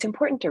 Yeah, it's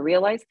important to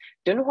realize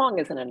Dunhuang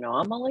is an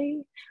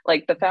anomaly.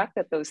 Like the fact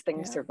that those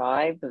things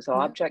survive, those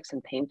objects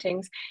and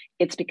paintings,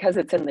 it's because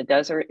it's in the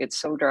desert. It's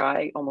so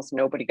dry, almost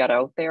nobody got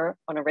out there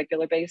on a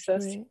regular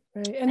basis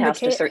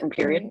past a certain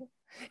period.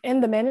 Right.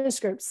 And the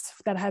manuscripts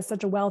that has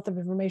such a wealth of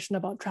information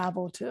about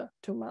travel to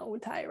Mount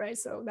Wutai, right?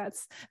 So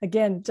that's,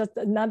 again, just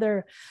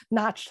another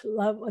notch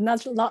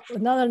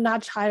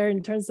higher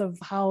in terms of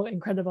how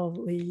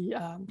incredibly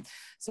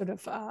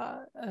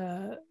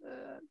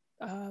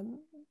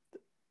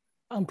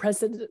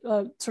unprecedented,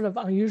 sort of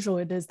unusual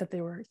it is that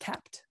they were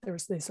kept.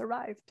 They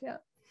survived, yeah.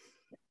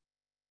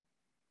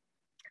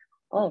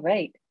 All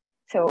right.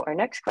 So our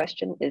next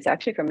question is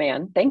actually from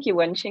Anne. Thank you,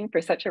 Wen-shing, for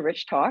such a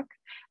rich talk.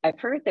 I've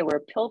heard there were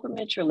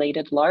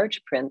pilgrimage-related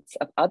large prints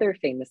of other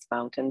famous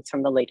mountains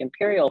from the late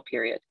imperial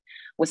period.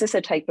 Was this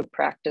a type of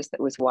practice that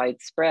was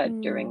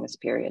widespread during this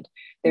period?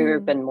 There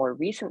have been more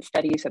recent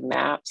studies of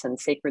maps and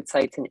sacred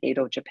sites in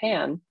Edo,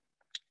 Japan.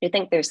 I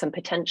think there's some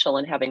potential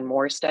in having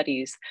more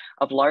studies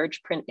of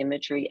large print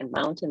imagery and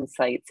mountain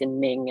sites in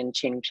Ming and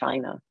Qing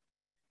China.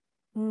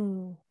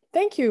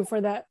 Thank you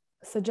for that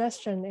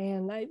suggestion.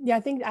 And I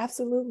think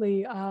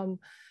absolutely. I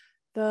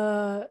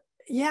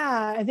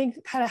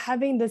think kind of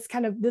having this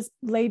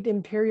late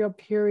imperial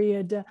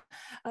period,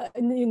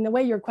 in the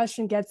way your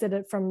question gets at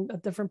it from a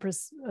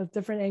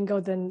different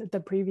angle than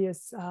the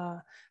previous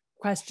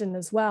question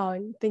as well,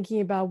 and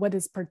thinking about what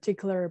is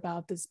particular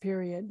about this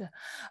period.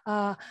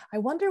 I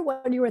wonder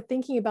what you were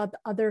thinking about the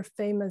other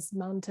famous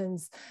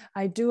mountains.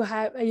 I do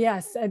have,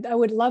 yes, I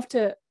would love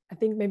to, I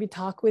think maybe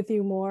talk with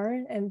you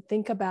more and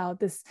think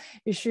about this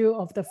issue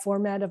of the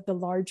format of the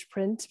large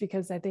print,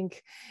 because I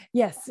think,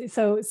 yes,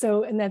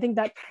 and I think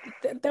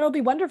that'll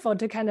be wonderful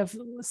to kind of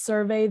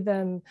survey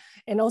them,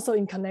 and also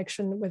in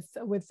connection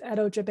with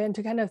Edo, Japan,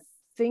 to kind of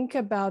think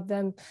about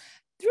them,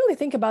 to really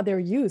think about their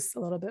use a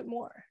little bit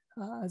more.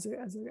 As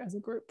a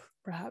group,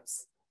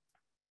 perhaps.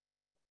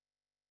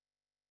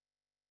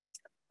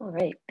 All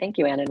right, thank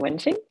you, Anne and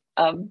Wen-shing.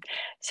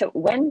 So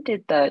when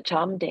did the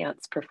Cham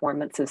dance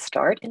performances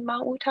start in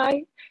Mount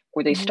Wutai?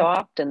 Were they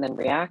stopped and then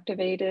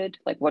reactivated?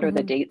 Like, what are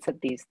the dates of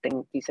these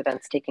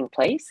events taking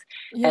place?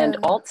 And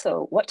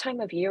also, what time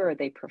of year are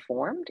they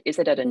performed? Is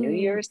it at a New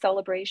Year's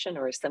celebration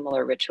or a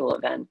similar ritual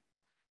event?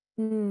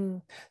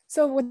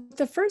 So with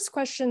the first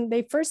question,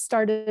 they first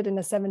started in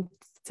the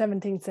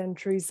 17th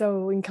century.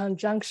 So in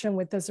conjunction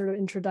with the sort of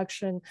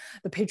introduction,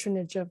 the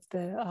patronage of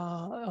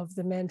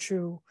the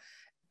Manchu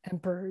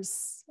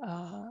emperors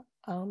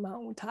on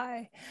Mount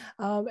Wutai.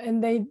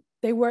 And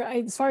they were,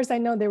 as far as I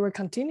know, they were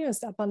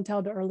continuous up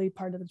until the early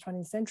part of the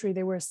 20th century.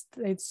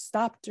 They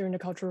stopped during the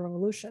Cultural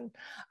Revolution.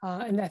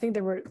 And I think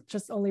they were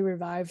just only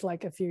revived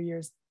like a few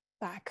years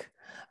back.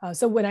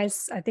 So when I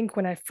think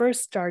when I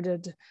first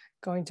started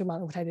going to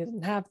Mount Wutai, I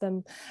didn't have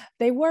them.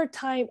 They were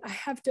timed.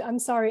 I'm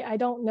sorry, I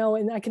don't know,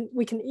 and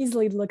we can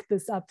easily look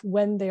this up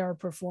when they are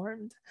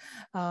performed.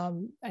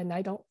 And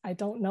I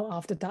don't know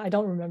off the top. I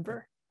don't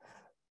remember.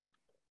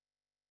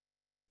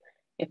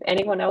 If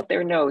anyone out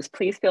there knows,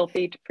 please feel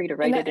free to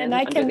write it in. And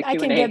I can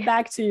get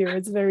back to you.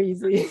 It's very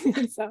easy.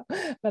 So,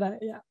 but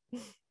yeah.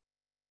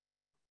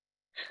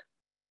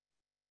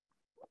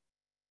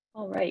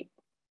 All right.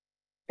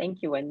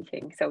 Thank you,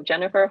 Wen-shing. So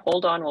Jennifer,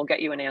 hold on, we'll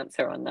get you an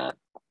answer on that.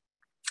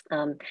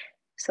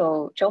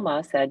 So Zhou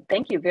Ma said,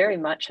 thank you very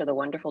much for the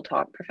wonderful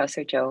talk,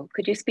 Professor Zhou.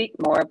 Could you speak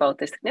more about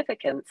the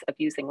significance of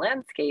using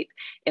landscape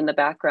in the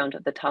background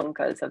of the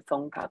tankas of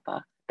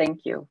Tsongkhapa?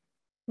 Thank you.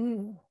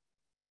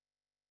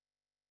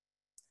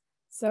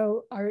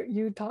 So are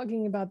you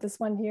talking about this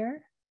one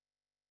here?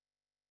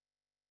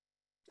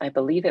 I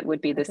believe it would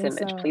be this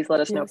image. Please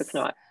let us know if it's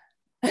not.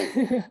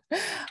 Yeah,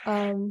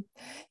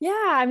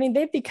 I mean,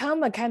 they've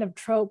become a kind of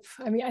trope.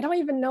 I mean, I don't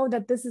even know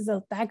that this is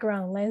a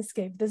background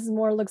landscape. This is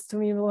more, looks to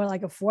me more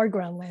like a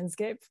foreground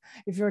landscape.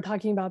 If you're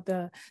talking about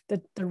the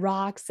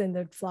rocks and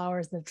the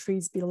flowers and the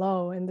trees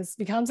below, and this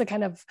becomes a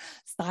kind of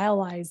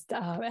stylized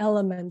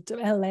element,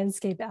 a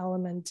landscape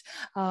element,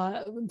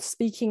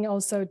 speaking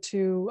also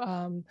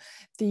to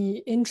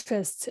the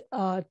interest,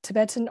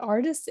 Tibetan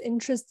artists'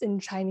 interest in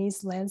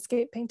Chinese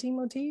landscape painting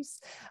motifs,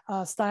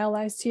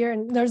 stylized here.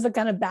 And there's a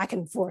kind of back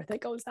and forth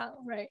that goes on,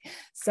 right?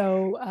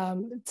 So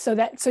so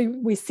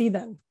we see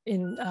them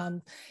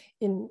in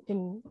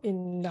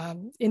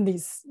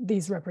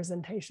these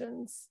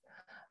representations.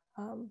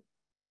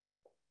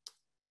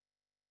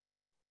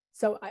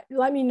 So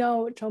let me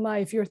know, Choma,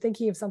 if you're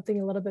thinking of something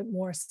a little bit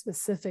more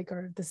specific,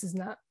 or this is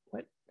not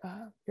what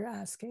you're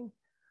asking.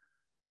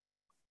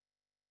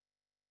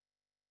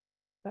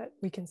 But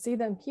we can see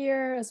them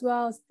here as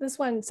well. This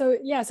one, so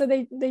yeah, so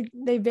they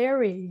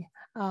vary.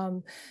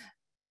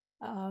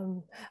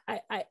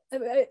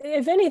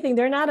 If anything,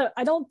 they're not,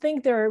 I don't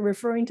think they're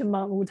referring to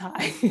Mount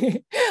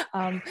Wutai,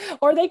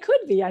 or they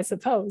could be, I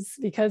suppose,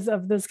 because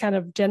of this kind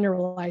of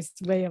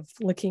generalized way of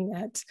looking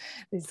at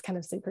these kind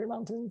of sacred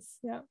mountains.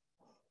 Yeah.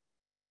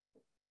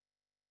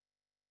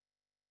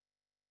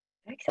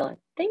 Excellent,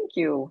 thank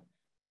you.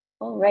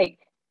 All right,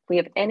 if we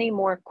have any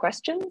more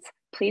questions,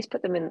 please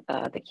put them in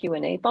the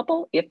Q&A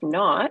bubble. If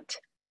not,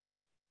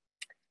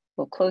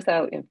 we'll close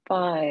out in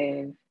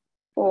 5,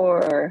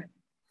 4,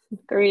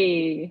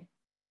 3,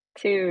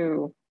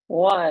 2,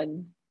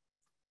 1.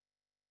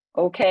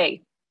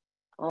 Okay.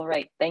 All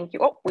right. Thank you.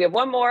 Oh, we have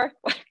one more.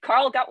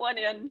 Carl got one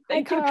in.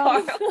 Thank you,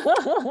 Carl.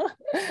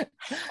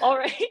 All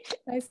right.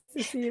 Nice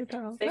to see you,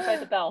 Carl. Saved by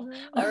the bell.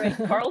 All right.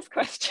 Carl's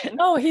question.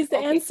 Oh, he's the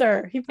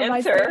answer. He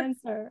provides the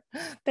answer.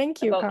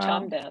 Thank you, about Carl.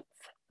 cham dance.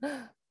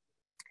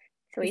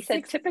 So he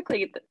said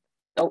typically,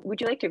 oh, would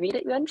you like to read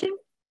it, Wen-shing?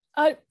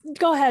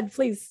 Go ahead,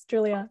 please,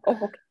 Julia. Oh,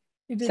 okay.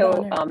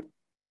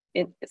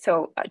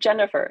 So,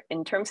 Jennifer,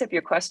 in terms of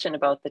your question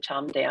about the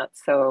cham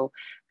dance, so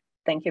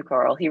thank you,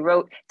 Carl. He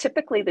wrote,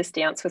 typically this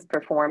dance was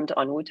performed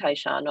on Wutai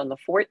Shan on the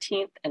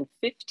 14th and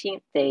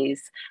 15th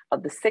days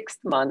of the 6th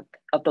month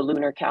of the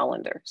lunar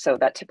calendar. So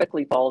that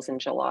typically falls in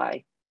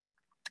July,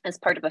 as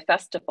part of a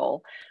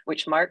festival,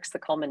 which marks the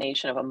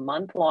culmination of a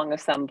month-long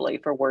assembly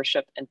for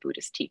worship and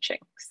Buddhist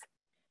teachings.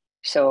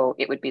 So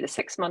it would be the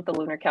 6th month of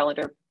the lunar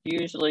calendar,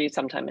 usually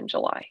sometime in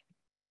July.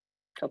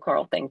 So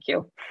Carl, thank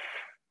you.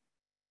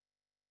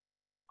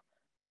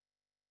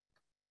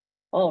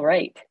 All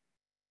right.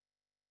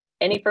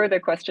 Any further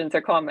questions or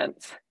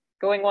comments?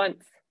 Going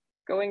once,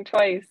 going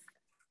twice.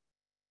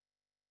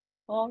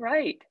 All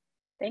right,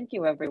 thank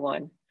you,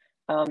 everyone.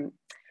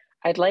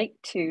 I'd like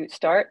to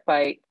start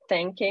by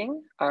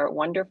thanking our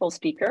wonderful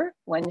speaker,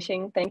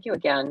 Wen-shing. Thank you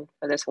again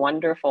for this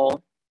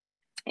wonderful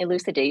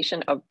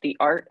elucidation of the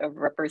art of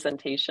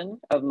representation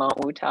of Mount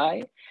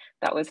Wutai.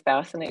 That was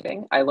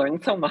fascinating. I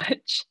learned so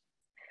much.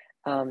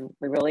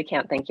 We really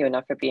can't thank you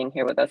enough for being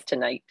here with us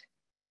tonight.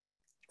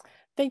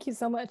 Thank you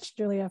so much,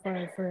 Julia,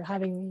 for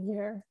having me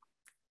here.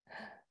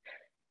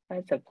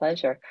 It's a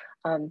pleasure.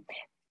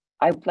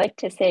 I'd like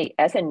to say,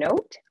 as a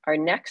note, our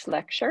next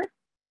lecture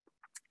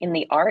in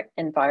the Art,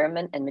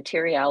 Environment, and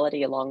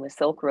Materiality Along the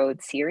Silk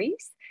Road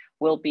series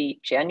will be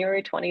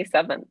January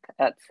 27th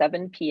at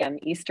 7 p.m.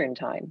 Eastern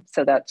Time.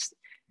 So that's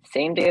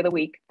same day of the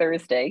week,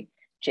 Thursday,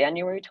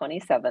 January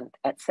 27th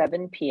at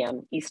 7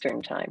 p.m.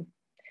 Eastern Time.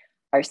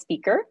 Our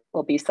speaker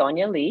will be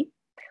Sonia Lee,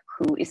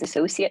 who is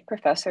Associate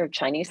Professor of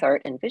Chinese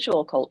Art and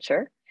Visual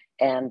Culture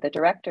and the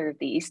Director of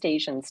the East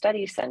Asian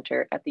Studies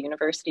Center at the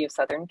University of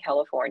Southern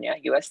California,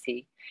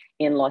 USC,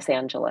 in Los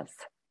Angeles.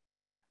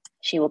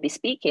 She will be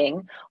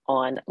speaking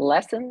on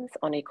lessons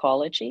on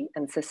ecology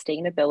and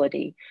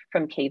sustainability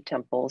from cave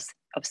temples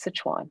of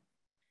Sichuan.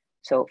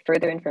 So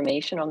further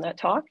information on that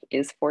talk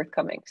is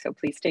forthcoming, so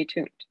please stay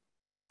tuned.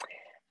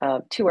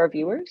 To our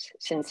viewers,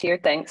 sincere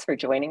thanks for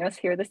joining us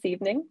here this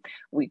evening.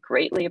 We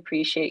greatly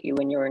appreciate you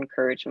and your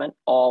encouragement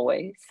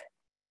always.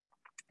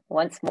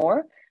 Once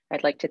more,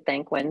 I'd like to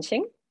thank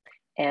Wen-shing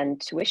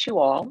and to wish you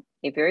all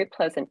a very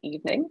pleasant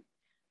evening,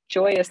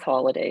 joyous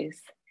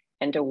holidays,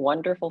 and a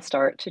wonderful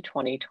start to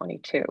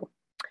 2022.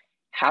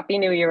 Happy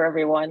New Year,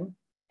 everyone,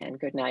 and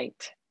good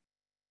night.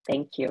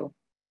 Thank you.